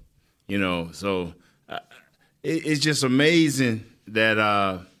go. You know, so it's just amazing that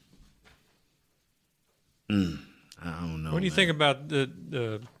I don't know. What do you think about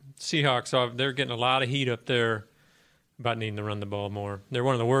the Seahawks? They're getting a lot of heat up there about needing to run the ball more. They're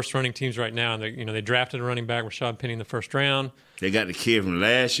one of the worst running teams right now. And they drafted a running back, Rashad Penny, in the first round. They got the kid from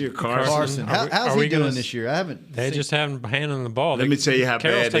last year, Carson. How's he doing this year? They just haven't handled the ball. Let me tell you how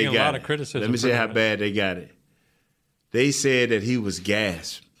bad they got it. A lot of criticism. Let me tell you how bad they got it. They said that he was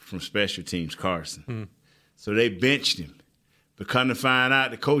gassed from special teams, Carson. So they benched him. But come to find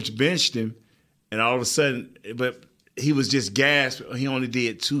out, the coach benched him, and all of a sudden, but he was just gassed. He only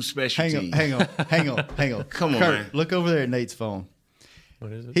did 2 special teams. Hang on. Come on, Kurt, man. Look over there at Nate's phone.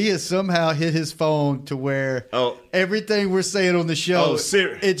 What is it? He has somehow hit his phone to where everything we're saying on the show,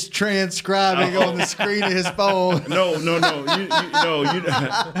 it's transcribing on the screen of his phone. No.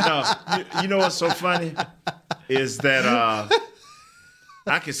 You know what's so funny is that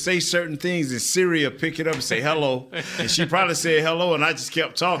I could say certain things and Siri will pick it up and say hello, and she probably said hello, and I just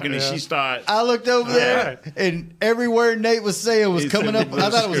kept talking, and she started. I looked over there, and every word Nate was saying was coming up. I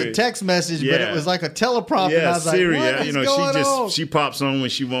thought it was a text message, but it was like a teleprompter. Yeah, and I was Siri. Like, what is going on? She pops on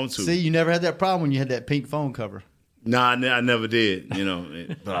when she wants to. See, you never had that problem when you had that pink phone cover. Nah, I never did. You know,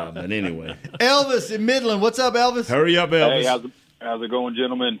 but anyway. Elvis in Midland, what's up, Elvis? Hurry up, Elvis. Hey, how's it going,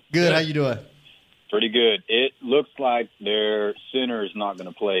 gentlemen? Good. How you doing? Pretty good. It looks like their center is not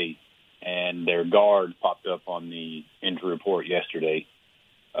going to play, and their guard popped up on the injury report yesterday.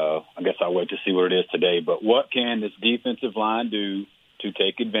 I guess I'll wait to see what it is today. But what can this defensive line do to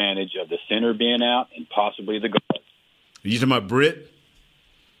take advantage of the center being out and possibly the guard? Are you talking about Britt?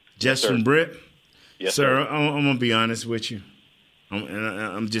 Just Yes, from sir. Britt? Yes, sir. sir. I'm going to be honest with you.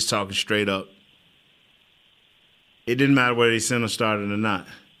 I'm just talking straight up. It didn't matter whether they center started or not.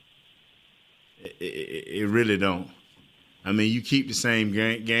 It really don't. I mean, you keep the same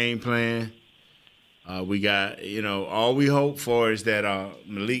game plan. We got, all we hope for is that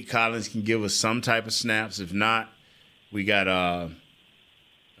Malik Collins can give us some type of snaps. If not, we got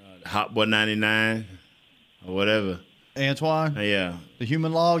Hot Boy 99 or whatever. Antoine? Yeah. The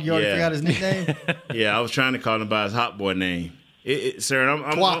human log? You already forgot his nickname? Yeah, I was trying to call him by his Hot Boy name. Sir,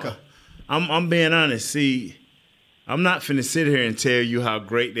 Twaka. I'm being honest. See, I'm not finna sit here and tell you how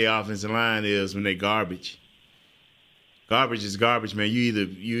great their offensive line is when they garbage. Garbage is garbage, man. You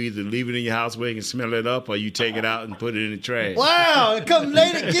either leave it in your house where you can smell it up, or you take it out and put it in the trash. Wow, come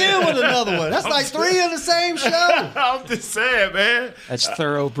Nate again with another one. That's like 3 in the same show. I'm just saying, man. That's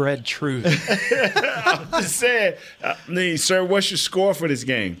thoroughbred truth. I'm just saying. Sir, what's your score for this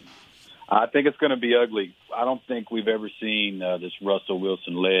game? I think it's going to be ugly. I don't think we've ever seen this Russell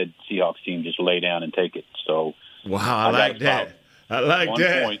Wilson-led Seahawks team just lay down and take it. So, wow, I like that. I like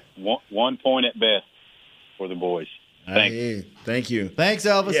that. 1 point at best for the boys. Thank you. Thanks,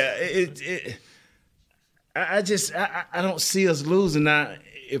 Elvis. Yeah, I don't see us losing now.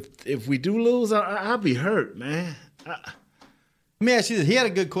 If we do lose, I'll be hurt, man. Let me ask you this. He had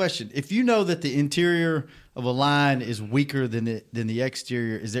a good question. If you know that the interior of a line is weaker than the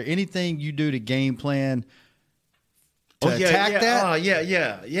exterior, is there anything you do to game plan to attack that? Oh,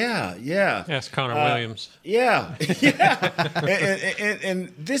 yeah. Ask Connor Williams. Yeah.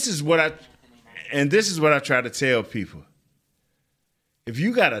 and this is what I try to tell people. If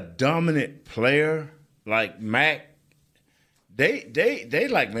you got a dominant player like Mac, they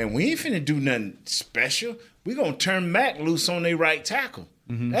like, man, we ain't finna do nothing special. We gonna turn Mac loose on their right tackle.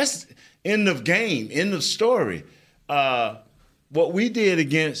 Mm-hmm. That's end of game, end of story. What we did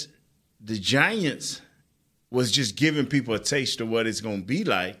against the Giants was just giving people a taste of what it's gonna be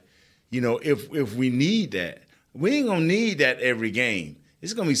like. If we need that, we ain't gonna need that every game.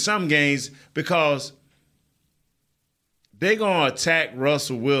 It's going to be some games because they're going to attack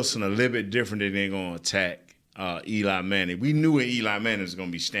Russell Wilson a little bit different than they're going to attack Eli Manning. We knew when Eli Manning was going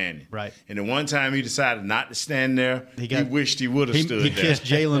to be standing. Right. And the one time he decided not to stand there, he wished he would have stood there. He kissed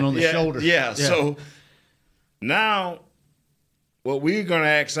Jalen on the shoulder. Yeah, so now what we're going to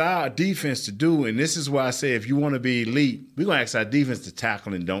ask our defense to do, and this is why I say if you want to be elite, we're going to ask our defense to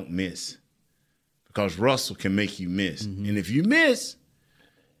tackle and don't miss because Russell can make you miss. Mm-hmm. And if you miss,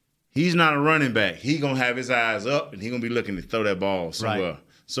 he's not a running back. He's going to have his eyes up, and he's going to be looking to throw that ball somewhere. Right.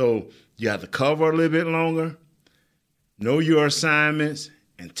 So you have to cover a little bit longer, know your assignments,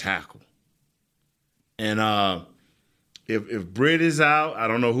 and tackle. And if Britt is out, I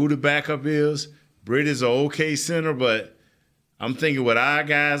don't know who the backup is. Britt is an okay center, but I'm thinking with our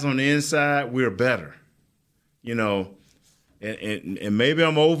guys on the inside, we're better. And maybe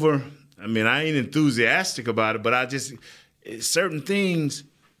I'm over. I mean, I ain't enthusiastic about it, but certain things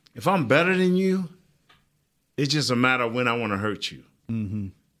 – if I'm better than you, it's just a matter of when I want to hurt you.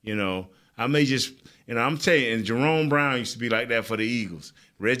 Mm-hmm. I may just, I'm telling you, and Jerome Brown used to be like that for the Eagles.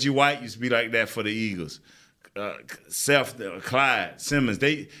 Reggie White used to be like that for the Eagles. Clyde Simmons,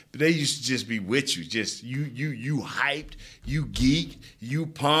 they used to just be with you. Just you hyped, you geeked, you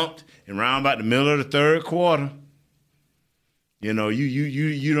pumped, and round about the middle of the third quarter, you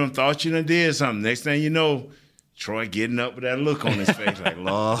done thought you done did something. Next thing you know, Troy getting up with that look on his face like,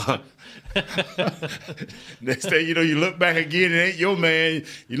 Lord. Next thing you know, you look back again, it ain't your man.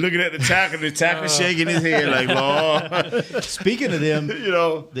 You're looking at the tackle shaking his head like, Lord. Speaking of them,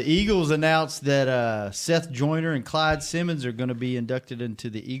 the Eagles announced that Seth Joyner and Clyde Simmons are going to be inducted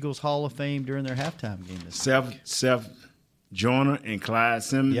into the Eagles Hall of Fame during their halftime game this year. Seth Joyner and Clyde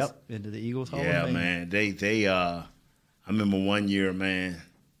Simmons? Yep, into the Eagles Hall of Fame. Yeah, man. They I remember one year, man,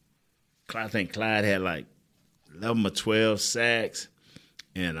 I think Clyde had like 11 or 12 sacks,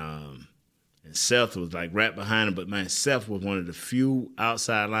 and Seth was like right behind him. But, man, Seth was one of the few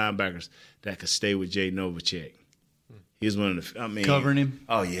outside linebackers that could stay with Jay Novacek. He was one of the covering him?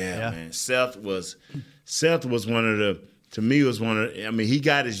 Oh, yeah, man. Seth was one of the – to me, was one of the – he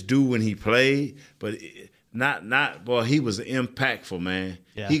got his due when he played, but he was impactful, man.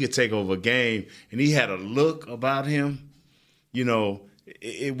 Yeah. He could take over a game, and he had a look about him,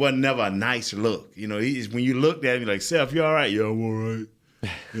 it wasn't never a nice look. When you looked at him, you're like, Seth, you all right? Yeah, I'm all right.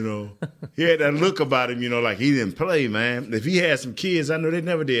 He had that look about him, like he didn't play, man. If he had some kids, I know they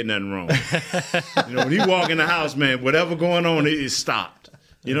never did nothing wrong. When he walk in the house, man, whatever going on, it stopped.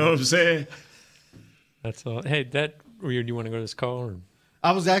 You know what I'm saying? That's all. Hey, do you want to go to this call? Or?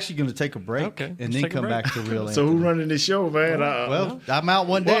 I was actually going to take a break and then come back to real. So who running the show, man? Well, I'm out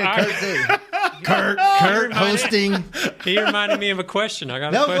one day. Kurt hosting. He reminded me of a question. I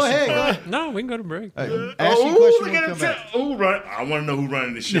got a question. Go ahead. for Go you. ahead. No, we can go to break. Ask you a question when we come back. I want to know who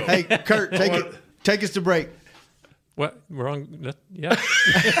running the show. Hey, Kurt, take us to break. What? We're on. Yeah.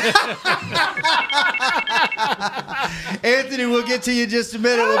 Anthony, we'll get to you in just a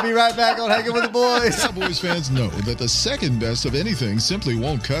minute. We'll be right back on Hanging with the Boys. Cowboys fans know that the second best of anything simply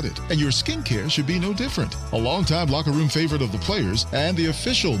won't cut it, and your skincare should be no different. A longtime locker room favorite of the players and the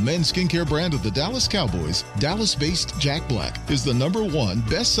official men's skincare brand of the Dallas Cowboys, Dallas-based Jack Black is the #1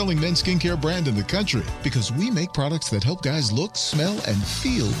 best-selling men's skincare brand in the country because we make products that help guys look, smell, and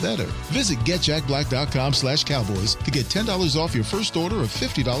feel better. Visit getjackblack.com/cowboys to get $10 off your first order of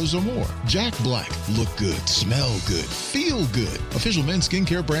 $50 or more. Jack Black. Look good, smell good, feel good. Official men's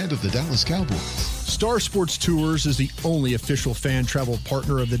skincare brand of the Dallas Cowboys. Star Sports Tours is the only official fan travel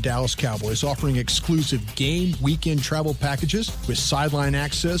partner of the Dallas Cowboys, offering exclusive game weekend travel packages with sideline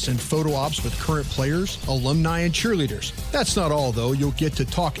access and photo ops with current players, alumni, and cheerleaders. That's not all, though. You'll get to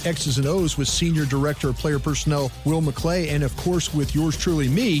talk X's and O's with Senior Director of Player Personnel Will McClay, and of course with yours truly,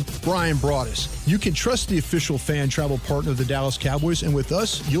 me, Brian Broaddus. You can trust the official fan travel partner of the Dallas Cowboys, and with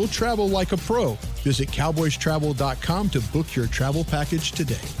us, you'll travel like a pro. Visit cowboystravel.com to book your travel package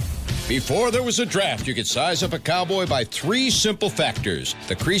today. Before there was a draft, you could size up a cowboy by 3 simple factors: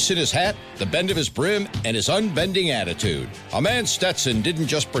 the crease in his hat, the bend of his brim, and his unbending attitude. A man Stetson didn't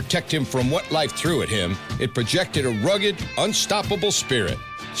just protect him from what life threw at him, it projected a rugged, unstoppable spirit.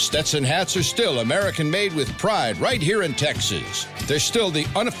 Stetson hats are still American-made with pride right here in Texas. They're still the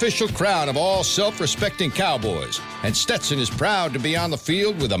unofficial crown of all self-respecting cowboys, and Stetson is proud to be on the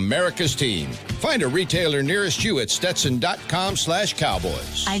field with America's team. Find a retailer nearest you at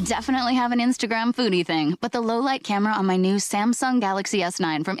stetson.com/cowboys. I definitely have an Instagram foodie thing, but the low-light camera on my new Samsung Galaxy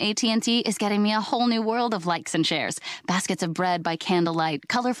S9 from AT&T is getting me a whole new world of likes and shares. Baskets of bread by candlelight,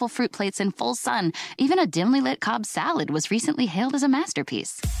 colorful fruit plates in full sun. Even a dimly lit Cobb salad was recently hailed as a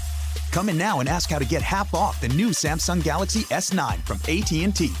masterpiece. Come in now and ask how to get half off the new Samsung Galaxy S9 from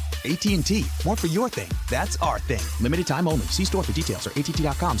AT&T. AT&T, more for your thing. That's our thing. Limited time only. See store for details or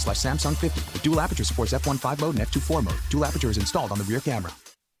att.com/Samsung50. The dual aperture supports f1.5 mode and f2.4 mode. Dual aperture is installed on the rear camera.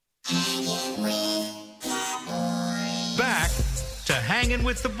 Back to Hanging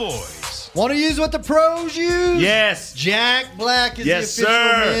with the Boys. Want to use what the pros use? Yes. Jack Black is the official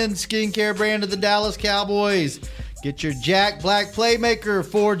men's skincare brand of the Dallas Cowboys. Get your Jack Black Playmaker,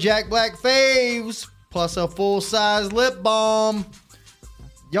 4 Jack Black faves, plus a full-size lip balm.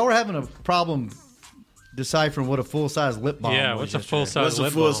 Y'all were having a problem deciphering what a full-size lip balm Yeah, was. what's a full-size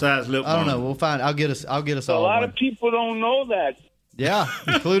lip balm? What's a full-size lip balm? I don't know. We'll find. I'll get us A all lot one. of people don't know that. Yeah,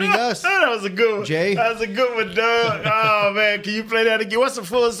 including us. That was a good one. Jay. That was a good one, Doug. Oh, man. Can you play that again? What's a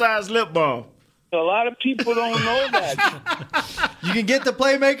full-size lip balm? A lot of people don't know that. You can get the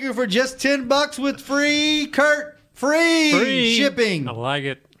Playmaker for just $10 with free shipping. I like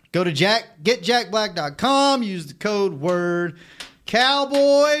it. Go to getjackblack.com. Use the code word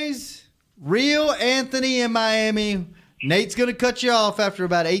Cowboys. Real Anthony in Miami. Nate's going to cut you off after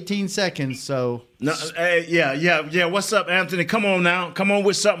about 18 seconds. So No, yeah. What's up, Anthony? Come on now. Come on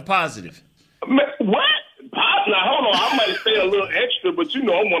with something positive. Man, what? Now, hold on. I might say a little extra, but you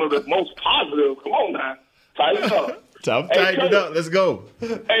know I'm one of the most positive. Come on now. Tighten it up. Tighten it up. Let's go.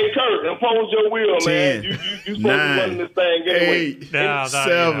 Hey, Kurt, impose your will, 10, man. You supposed to be running this thing anyway. 8,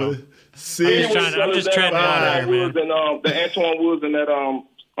 7, 6, I'm just trying to honor, man. And the Antoine Woods and that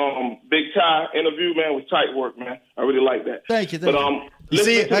Big Ty interview, man, was tight work, man. I really like that. Thank you. But you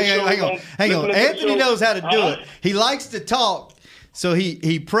see, hang on. Anthony knows how to do it. He likes to talk. So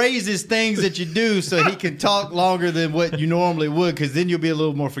he praises things that you do so he can talk longer than what you normally would, because then you'll be a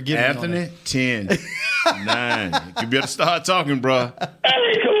little more forgiving. Anthony, 10, 9. You better start talking, bro.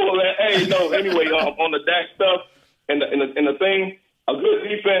 Hey, cool, man. Hey, no, anyway, on the Dak stuff and the thing, a good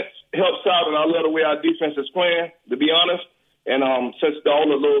defense helps out, and I love the way our defense is playing, to be honest. And since all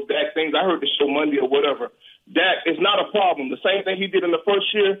the little Dak things, I heard the show Monday or whatever, Dak is not a problem. The same thing he did in the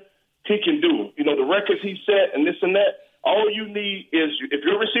first year, he can do. You know, the records he set and this and that. All you need is, if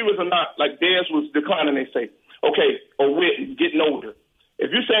your receivers are not, like Dez was declining, they say, okay, or Whit getting older. If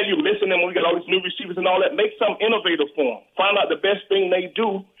you're saying you're missing them when we got all these new receivers and all that, make something innovative for them. Find out the best thing they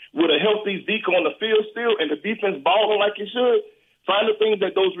do with a healthy Zeke on the field still and the defense balling like it should. Find the things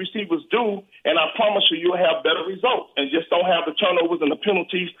that those receivers do, and I promise you'll have better results. And just don't have the turnovers and the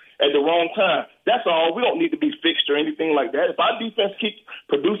penalties at the wrong time. That's all. We don't need to be fixed or anything like that. If our defense keeps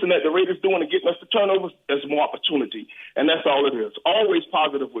producing at the rate it's doing and getting us the turnovers, there's more opportunity. And that's all it is. Always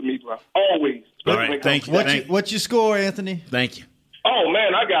positive with me, bro. Always. All right, thank you. What's your score, Anthony? Thank you. Oh,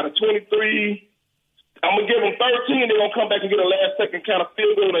 man, I got a 23. I'm going to give them 13. They're going to come back and get a last-second kind of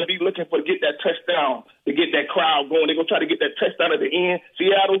field goal and be looking for to get that touchdown, to get that crowd going. They're going to try to get that touchdown at the end,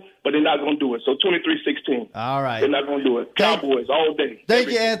 Seattle, but they're not going to do it. So 23-16. All right. They're not going to do it. Cowboys all day. Thank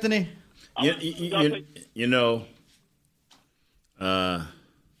you, Anthony. You know,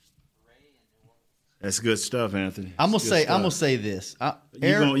 that's good stuff, Anthony. I'm gonna say this.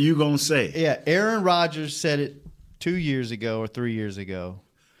 You gonna say it. Yeah, Aaron Rodgers said it 2 years ago or 3 years ago.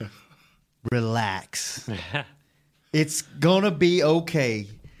 Relax. It's gonna be okay.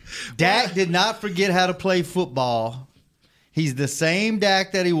 Dak did not forget how to play football. He's the same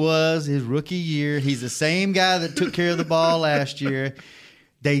Dak that he was his rookie year. He's the same guy that took care of the ball last year.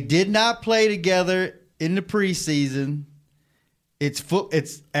 They did not play together in the preseason. It's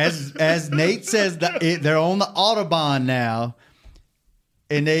as Nate says, they're on the Autobahn now,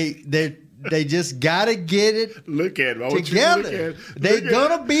 and they just got to get it together. They're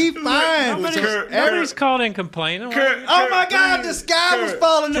gonna be fine. Nobody's called in complaining. Oh my God, the sky was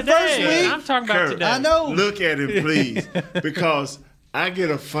falling the first week. I'm talking about today. I know. Look at him, please, because I get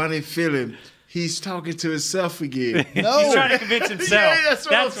a funny feeling. He's talking to himself again. No. He's trying to convince himself. Yeah,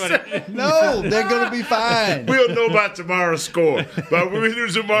 that's what it is. No, they're going to be fine. We'll know about tomorrow's score. But when we do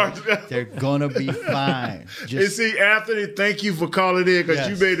tomorrow, they're going to be fine. And see, Anthony, thank you for calling in because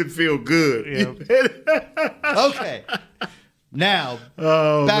you made it feel good. Okay. Now,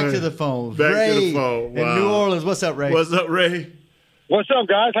 back to the phones. Back Ray to the phone. Wow. in New Orleans. What's up, Ray? What's up, Ray? What's up,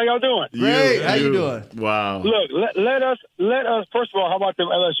 guys? How y'all doing? Great. How you doing? Wow. Look, let us. First of all, how about them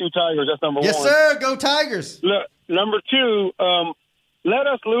LSU Tigers? That's number one. Yes, sir. Go Tigers. Look, number two. Let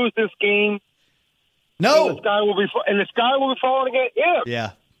us lose this game. No. And the sky will be falling again.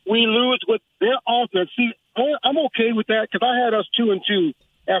 Yeah. We lose with their offense. See, I'm okay with that because I had us 2-2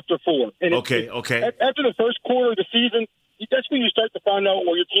 after 4. And okay. After the first quarter of the season, that's when you start to find out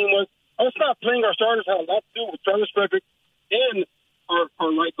where your team was. Us not playing our starters had a lot to do with Travis Frederick and our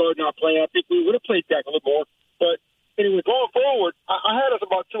right guard not playing. I think we would have played that a little more. But anyway, going forward, I had us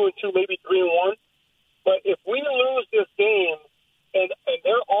about 2-2, maybe 3-1. But if we lose this game and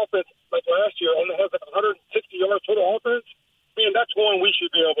their offense like last year only has like 160 yards total offense, man, that's one we should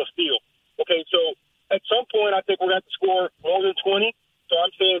be able to steal. Okay, so at some point I think we're going to have to score more than 20. So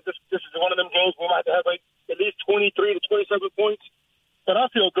I'm saying this is one of them games we might have to have like at least 23 to 27 points. But I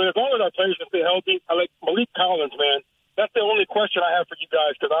feel good as long as our players can stay healthy. I like Malik Collins, man. That's the only question I have for you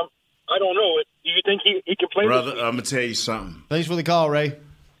guys because I don't know it. Do you think he can play? Brother, I'm gonna tell you something. Thanks for the call, Ray.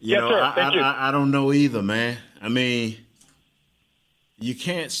 Yes, sir. Thank you. I don't know either, man. I mean, you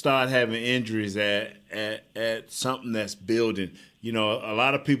can't start having injuries at something that's building. You know, a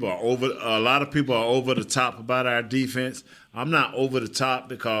lot of people are over the top about our defense. I'm not over the top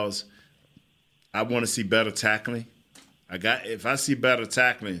because I want to see better tackling. If I see better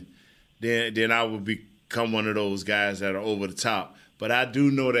tackling, then I will become one of those guys that are over the top. But I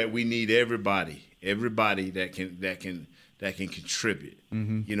do know that we need everybody that can contribute.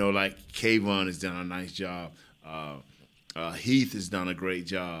 Mm-hmm. You know, like Kayvon has done a nice job. Heath has done a great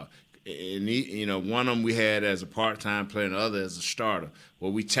job. And one of them we had as a part-time player and the other as a starter.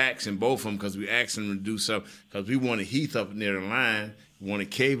 Well, we taxing both of them because we asked them to do something because we wanted Heath up near the line. We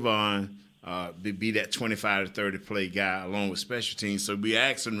wanted Kayvon be that 25 to 30 play guy along with special teams. So we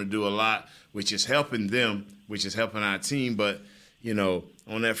asked them to do a lot, which is helping them, which is helping our team. But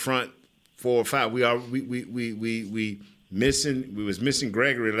on that front 4 or 5, we was missing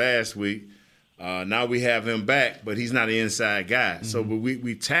Gregory last week. Now we have him back, but he's not an inside guy. Mm-hmm. So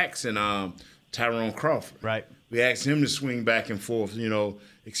we taxing Tyrone Crawford. Right. We asked him to swing back and forth.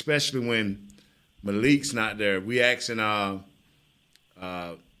 Especially when Malik's not there. We asking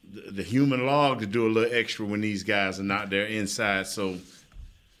the human log to do a little extra when these guys are not there inside. So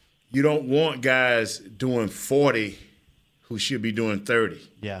you don't want guys doing 40 who should be doing 30.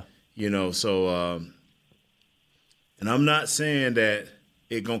 Yeah. So and I'm not saying that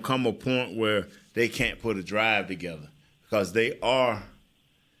it's going to come a point where they can't put a drive together because they are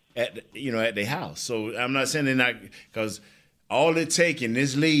at their house. So I'm not saying they're not, because all it takes in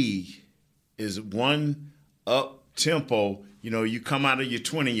this league is one up-tempo. You come out of your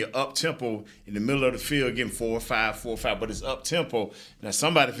 20, you're up-tempo in the middle of the field getting 4 or 5, but it's up-tempo. Now,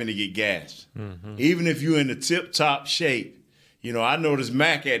 somebody finna get gassed. Mm-hmm. Even if you're in the tip-top shape. I noticed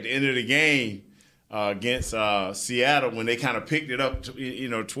Mac at the end of the game against Seattle when they kind of picked it up,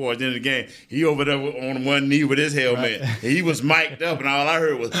 towards the end of the game. He over there on one knee with his helmet. Right. He was mic'd up, and all I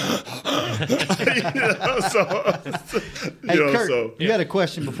heard was, Hey, Kurt, you had a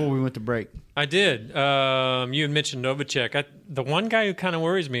question before we went to break. I did. You had mentioned Novacek. The one guy who kind of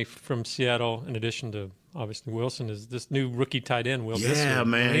worries me from Seattle, in addition to obviously Wilson is this new rookie tight end. Will this Yeah, year.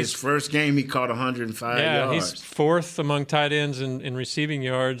 man. His first game, he caught 105 Yeah, yards. he's fourth among tight ends in receiving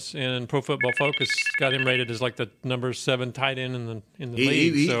yards, and Pro Football Focus got him rated as like the number 7 tight end in the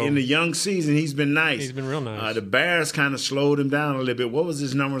league. So in the young season, he's been nice. He's been real nice. The Bears kind of slowed him down a little bit. What was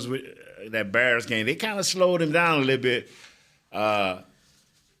his numbers with that Bears game? They kind of slowed him down a little bit.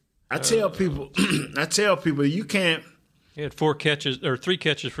 I tell people, you can't. He had 3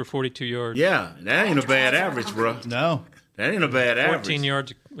 catches for 42 yards. Yeah, that ain't a bad average, bro. No. That ain't a bad average. 14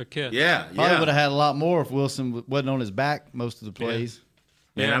 yards a catch. Yeah, Probably would have had a lot more if Wilson wasn't on his back most of the plays.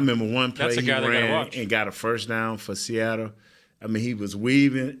 Man, I remember one play That's a he guy they gotta ran watch. and got a first down for Seattle. I mean, he was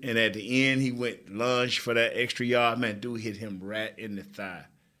weaving, and at the end, he went lunge for that extra yard. Man, dude hit him right in the thigh.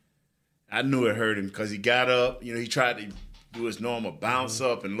 I knew it hurt him because he got up. You know, he tried to do his normal bounce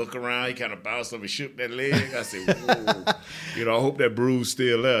up and look around. He kind of bounced up and shook that leg. I said, whoa. You know, I hope that bruise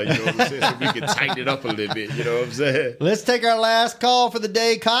still there. You know what I'm saying? So we can tighten it up a little bit. You know what I'm saying? Let's take our last call for the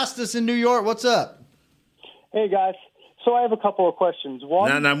day. Costas in New York, what's up? Hey, guys. So I have a couple of questions.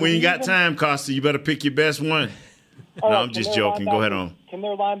 One, Now, we ain't got time, Costa. You better pick your best one. No, I'm just joking. Go ahead on. Can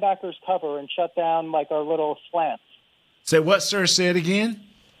their linebackers cover and shut down like our little slants? Say what, sir? Say it again.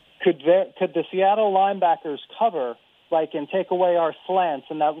 Could the Seattle linebackers cover and take away our slants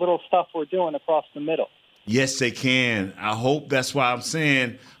and that little stuff we're doing across the middle? Yes, they can. I hope that's why I'm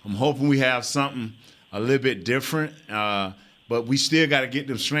saying I'm hoping we have something a little bit different. But we still got to get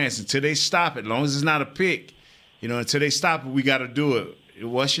them slants until they stop it. As long as it's not a pick, until they stop it, we got to do it.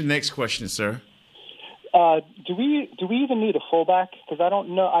 What's your next question, sir? Do we even need a fullback? Because I don't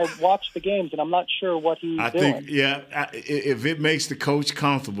know. I watched the games, and I'm not sure what he's doing. If it makes the coach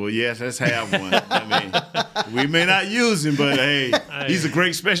comfortable, yes, let's have one. I mean, we may not use him, but, hey, he's a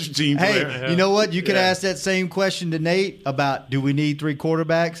great special team player. Hey, you know what? You could ask that same question to Nate about do we need 3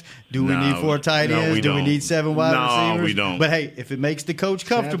 quarterbacks? Do we need 4 tight ends? Do we need 7 wide receivers? No, we don't. But, hey, if it makes the coach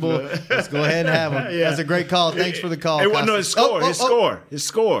comfortable, let's go ahead and have him. That's a great call. Thanks for the call. Hey, no, his score. His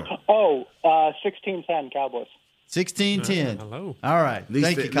score. 16-10 Cowboys. 16-10. Hello. All right.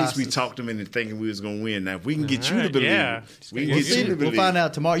 Thank you, At least we Costas. talked them into thinking we was going to win. Now, if we can get you to believe, we can We'll get you see. to believe. We'll find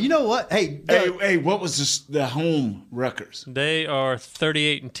out tomorrow. You know what? Hey, what was the home records? They are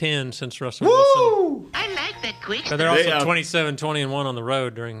 38-10 since Russell Wilson. I like that quick. But they're also 27-20-1 on the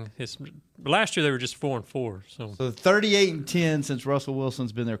road during his. Last year they were just 4-4. So 38-10 since Russell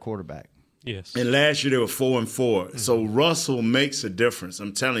Wilson's been their quarterback. Yes. And last year they were 4-4. So Russell makes a difference.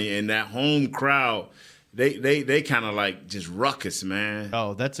 I'm telling you, and that home crowd, they kind of like just ruckus, man.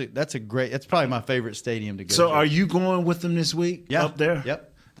 Oh, that's probably my favorite stadium to go So to. are you going with them this week? Yeah. Up there?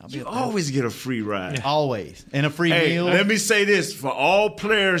 Yep. You always get a free ride. Yeah. Always. And a free meal. Let me say this for all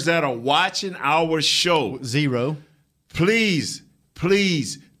players that are watching our show. 0. Please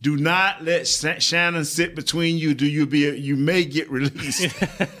do not let Shannon sit between you. You may get released.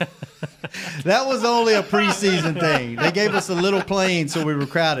 That was only a preseason thing. They gave us a little plane, so we were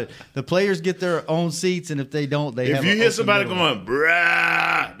crowded. The players get their own seats, and if they don't, they have. If you hear somebody going,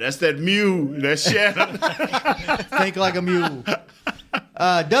 brah, that's that mule. That's Shannon. Think like a mule.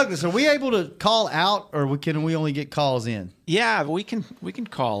 Douglas, are we able to call out, or can we only get calls in? Yeah, we can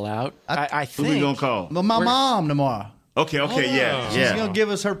call out. I think. Who we gonna call? My mom tomorrow. Okay, yeah. She's going to give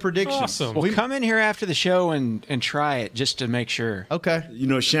us her predictions. Awesome. Well, come in here after the show and try it just to make sure. Okay.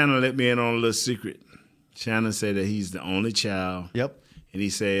 Shannon let me in on a little secret. Shannon said that he's the only child. Yep. And he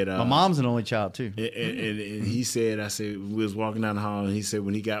said... my mom's an only child, too. And he said, we was walking down the hall, and he said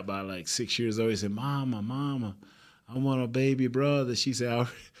when he got by like 6 years old, he said, Mama, I want a baby brother. She said,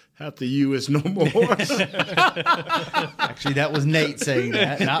 after you, it's no more. Actually, that was Nate saying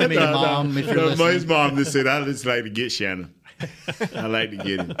that, not me, Mom. If you're listening. His mom just said, I just like to get Shannon. I like to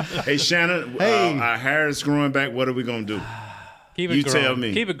get him. Hey, Shannon, our hair is growing back. What are we going to do? Keep it growing. Tell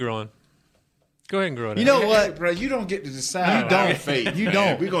me. Keep it growing. Go ahead and grow it out. You know what? Hey, bro, you don't get to decide. You don't. Our fate. You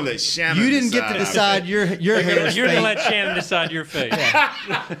don't. We're going to let Shannon You didn't get to decide your hair's You're going to fate. let Shannon decide your fate.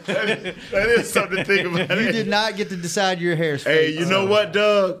 That is something to think about. You did not get to decide your hair's Hey, fate. you know what,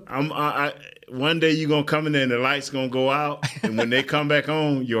 Doug? One day you're going to come in there and the light's going to go out. And when they come back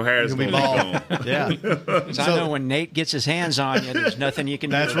on, your hair is going to be gone. Yeah. I know when Nate gets his hands on you, there's nothing you can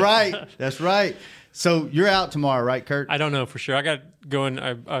do. That's right. That's right. So you're out tomorrow, right, Kurt? I don't know for sure. I got going.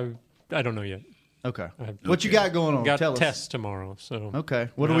 I don't know yet. Okay. What you got going on? Got Tell us. tests tomorrow. So okay.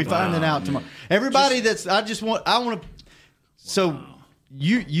 What are we finding out tomorrow? Everybody I want to. So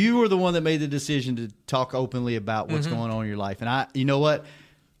you were the one that made the decision to talk openly about what's going on in your life, and you know what?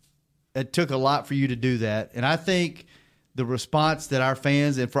 It took a lot for you to do that, and I think the response that our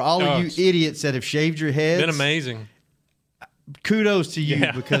fans and for all of you idiots that have shaved your heads, been amazing. kudos to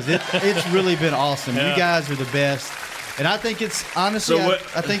you because it's really been awesome. You guys are the best. And I think it's honestly,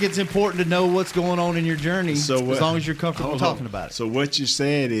 I think it's important to know what's going on in your journey as long as you're comfortable talking about it. So what you're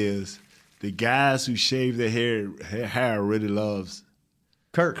saying is the guys who shave their hair really loves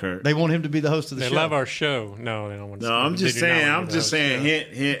Kurt. They want him to be the host of the show. They love our show. No, they don't want to. No, I'm just saying.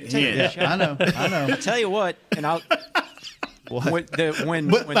 Hint. I know. I'll tell you what, and I'll. When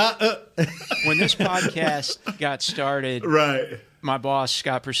this podcast got started, right? My boss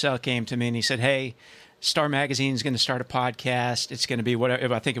Scott Purcell came to me and he said, "Hey, Star Magazine is going to start a podcast. It's going to be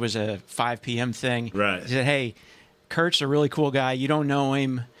whatever. I think it was a 5 p.m. thing." Right. He said, "Hey, Kurt's a really cool guy. You don't know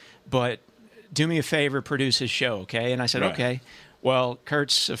him, but do me a favor, produce his show, okay?" And I said, "Okay." Well,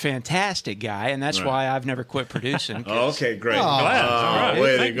 Kurt's a fantastic guy, and that's why I've never quit producing. Okay, great. Glad.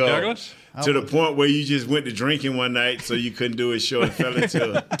 Way to go. Douglas. To the point where you just went to drinking one night so you couldn't do a show and fell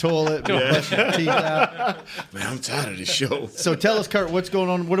into a toilet, brush your teeth out. Man, I'm tired of the show. So tell us, Kurt, what's going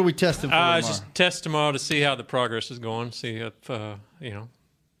on? What are we testing for tomorrow? Just test tomorrow to see how the progress is going, see if,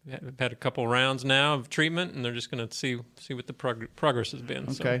 we've had a couple rounds now of treatment, and they're just going to see what the progress has been.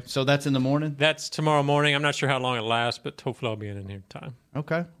 Okay, so that's in the morning? That's tomorrow morning. I'm not sure how long it lasts, but hopefully I'll be in here in time.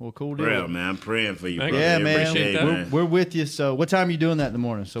 Okay, well, cool deal. Real, man. I'm praying for you, brother. Yeah, man. Appreciate that. We're with you. So what time are you doing that in the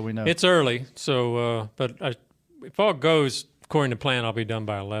morning so we know? It's early, so but if all goes according to plan, I'll be done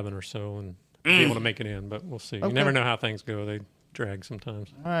by 11 or so and be able to make it in, but we'll see. Okay. You never know how things go. They drag sometimes.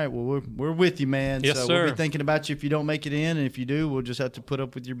 All right, well, we're with you, man. Yes, so sir. We'll be thinking about you if you don't make it in, and if you do, we'll just have to put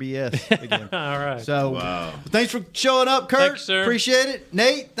up with your BS again. All right. So thanks for showing up, Kurt. Thanks, sir. Appreciate it.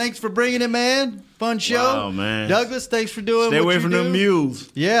 Nate, thanks for bringing it, man. Fun show. Wow, man. Douglas, thanks for doing Stay what away you from do. them mules.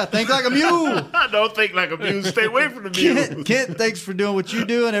 Yeah, think like a mule. Don't think like a mule. Stay away from the mule. Kent, thanks for doing what you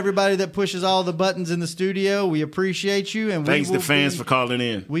do, and everybody that pushes all the buttons in the studio. We appreciate you. And Thanks to fans for calling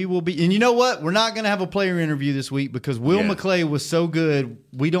in. We will be, and you know what? We're not going to have a player interview this week because Will McClay was so good.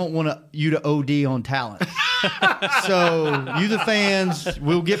 We don't want you to OD on talent. So you, the fans,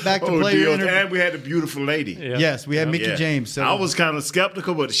 we'll get back to player interview. And we had a beautiful lady. Yeah. Yes, we had Mickey James. So I was kind of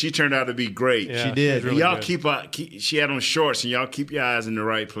skeptical, but she turned out to be great. Yeah, she did. Really y'all keep she had on shorts, and y'all keep your eyes in the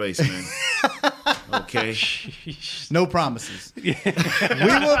right place, man. Okay. No promises. We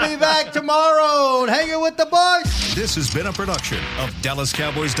will be back tomorrow hanging with the boys. This has been a production of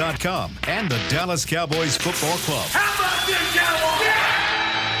DallasCowboys.com and the Dallas Cowboys Football Club.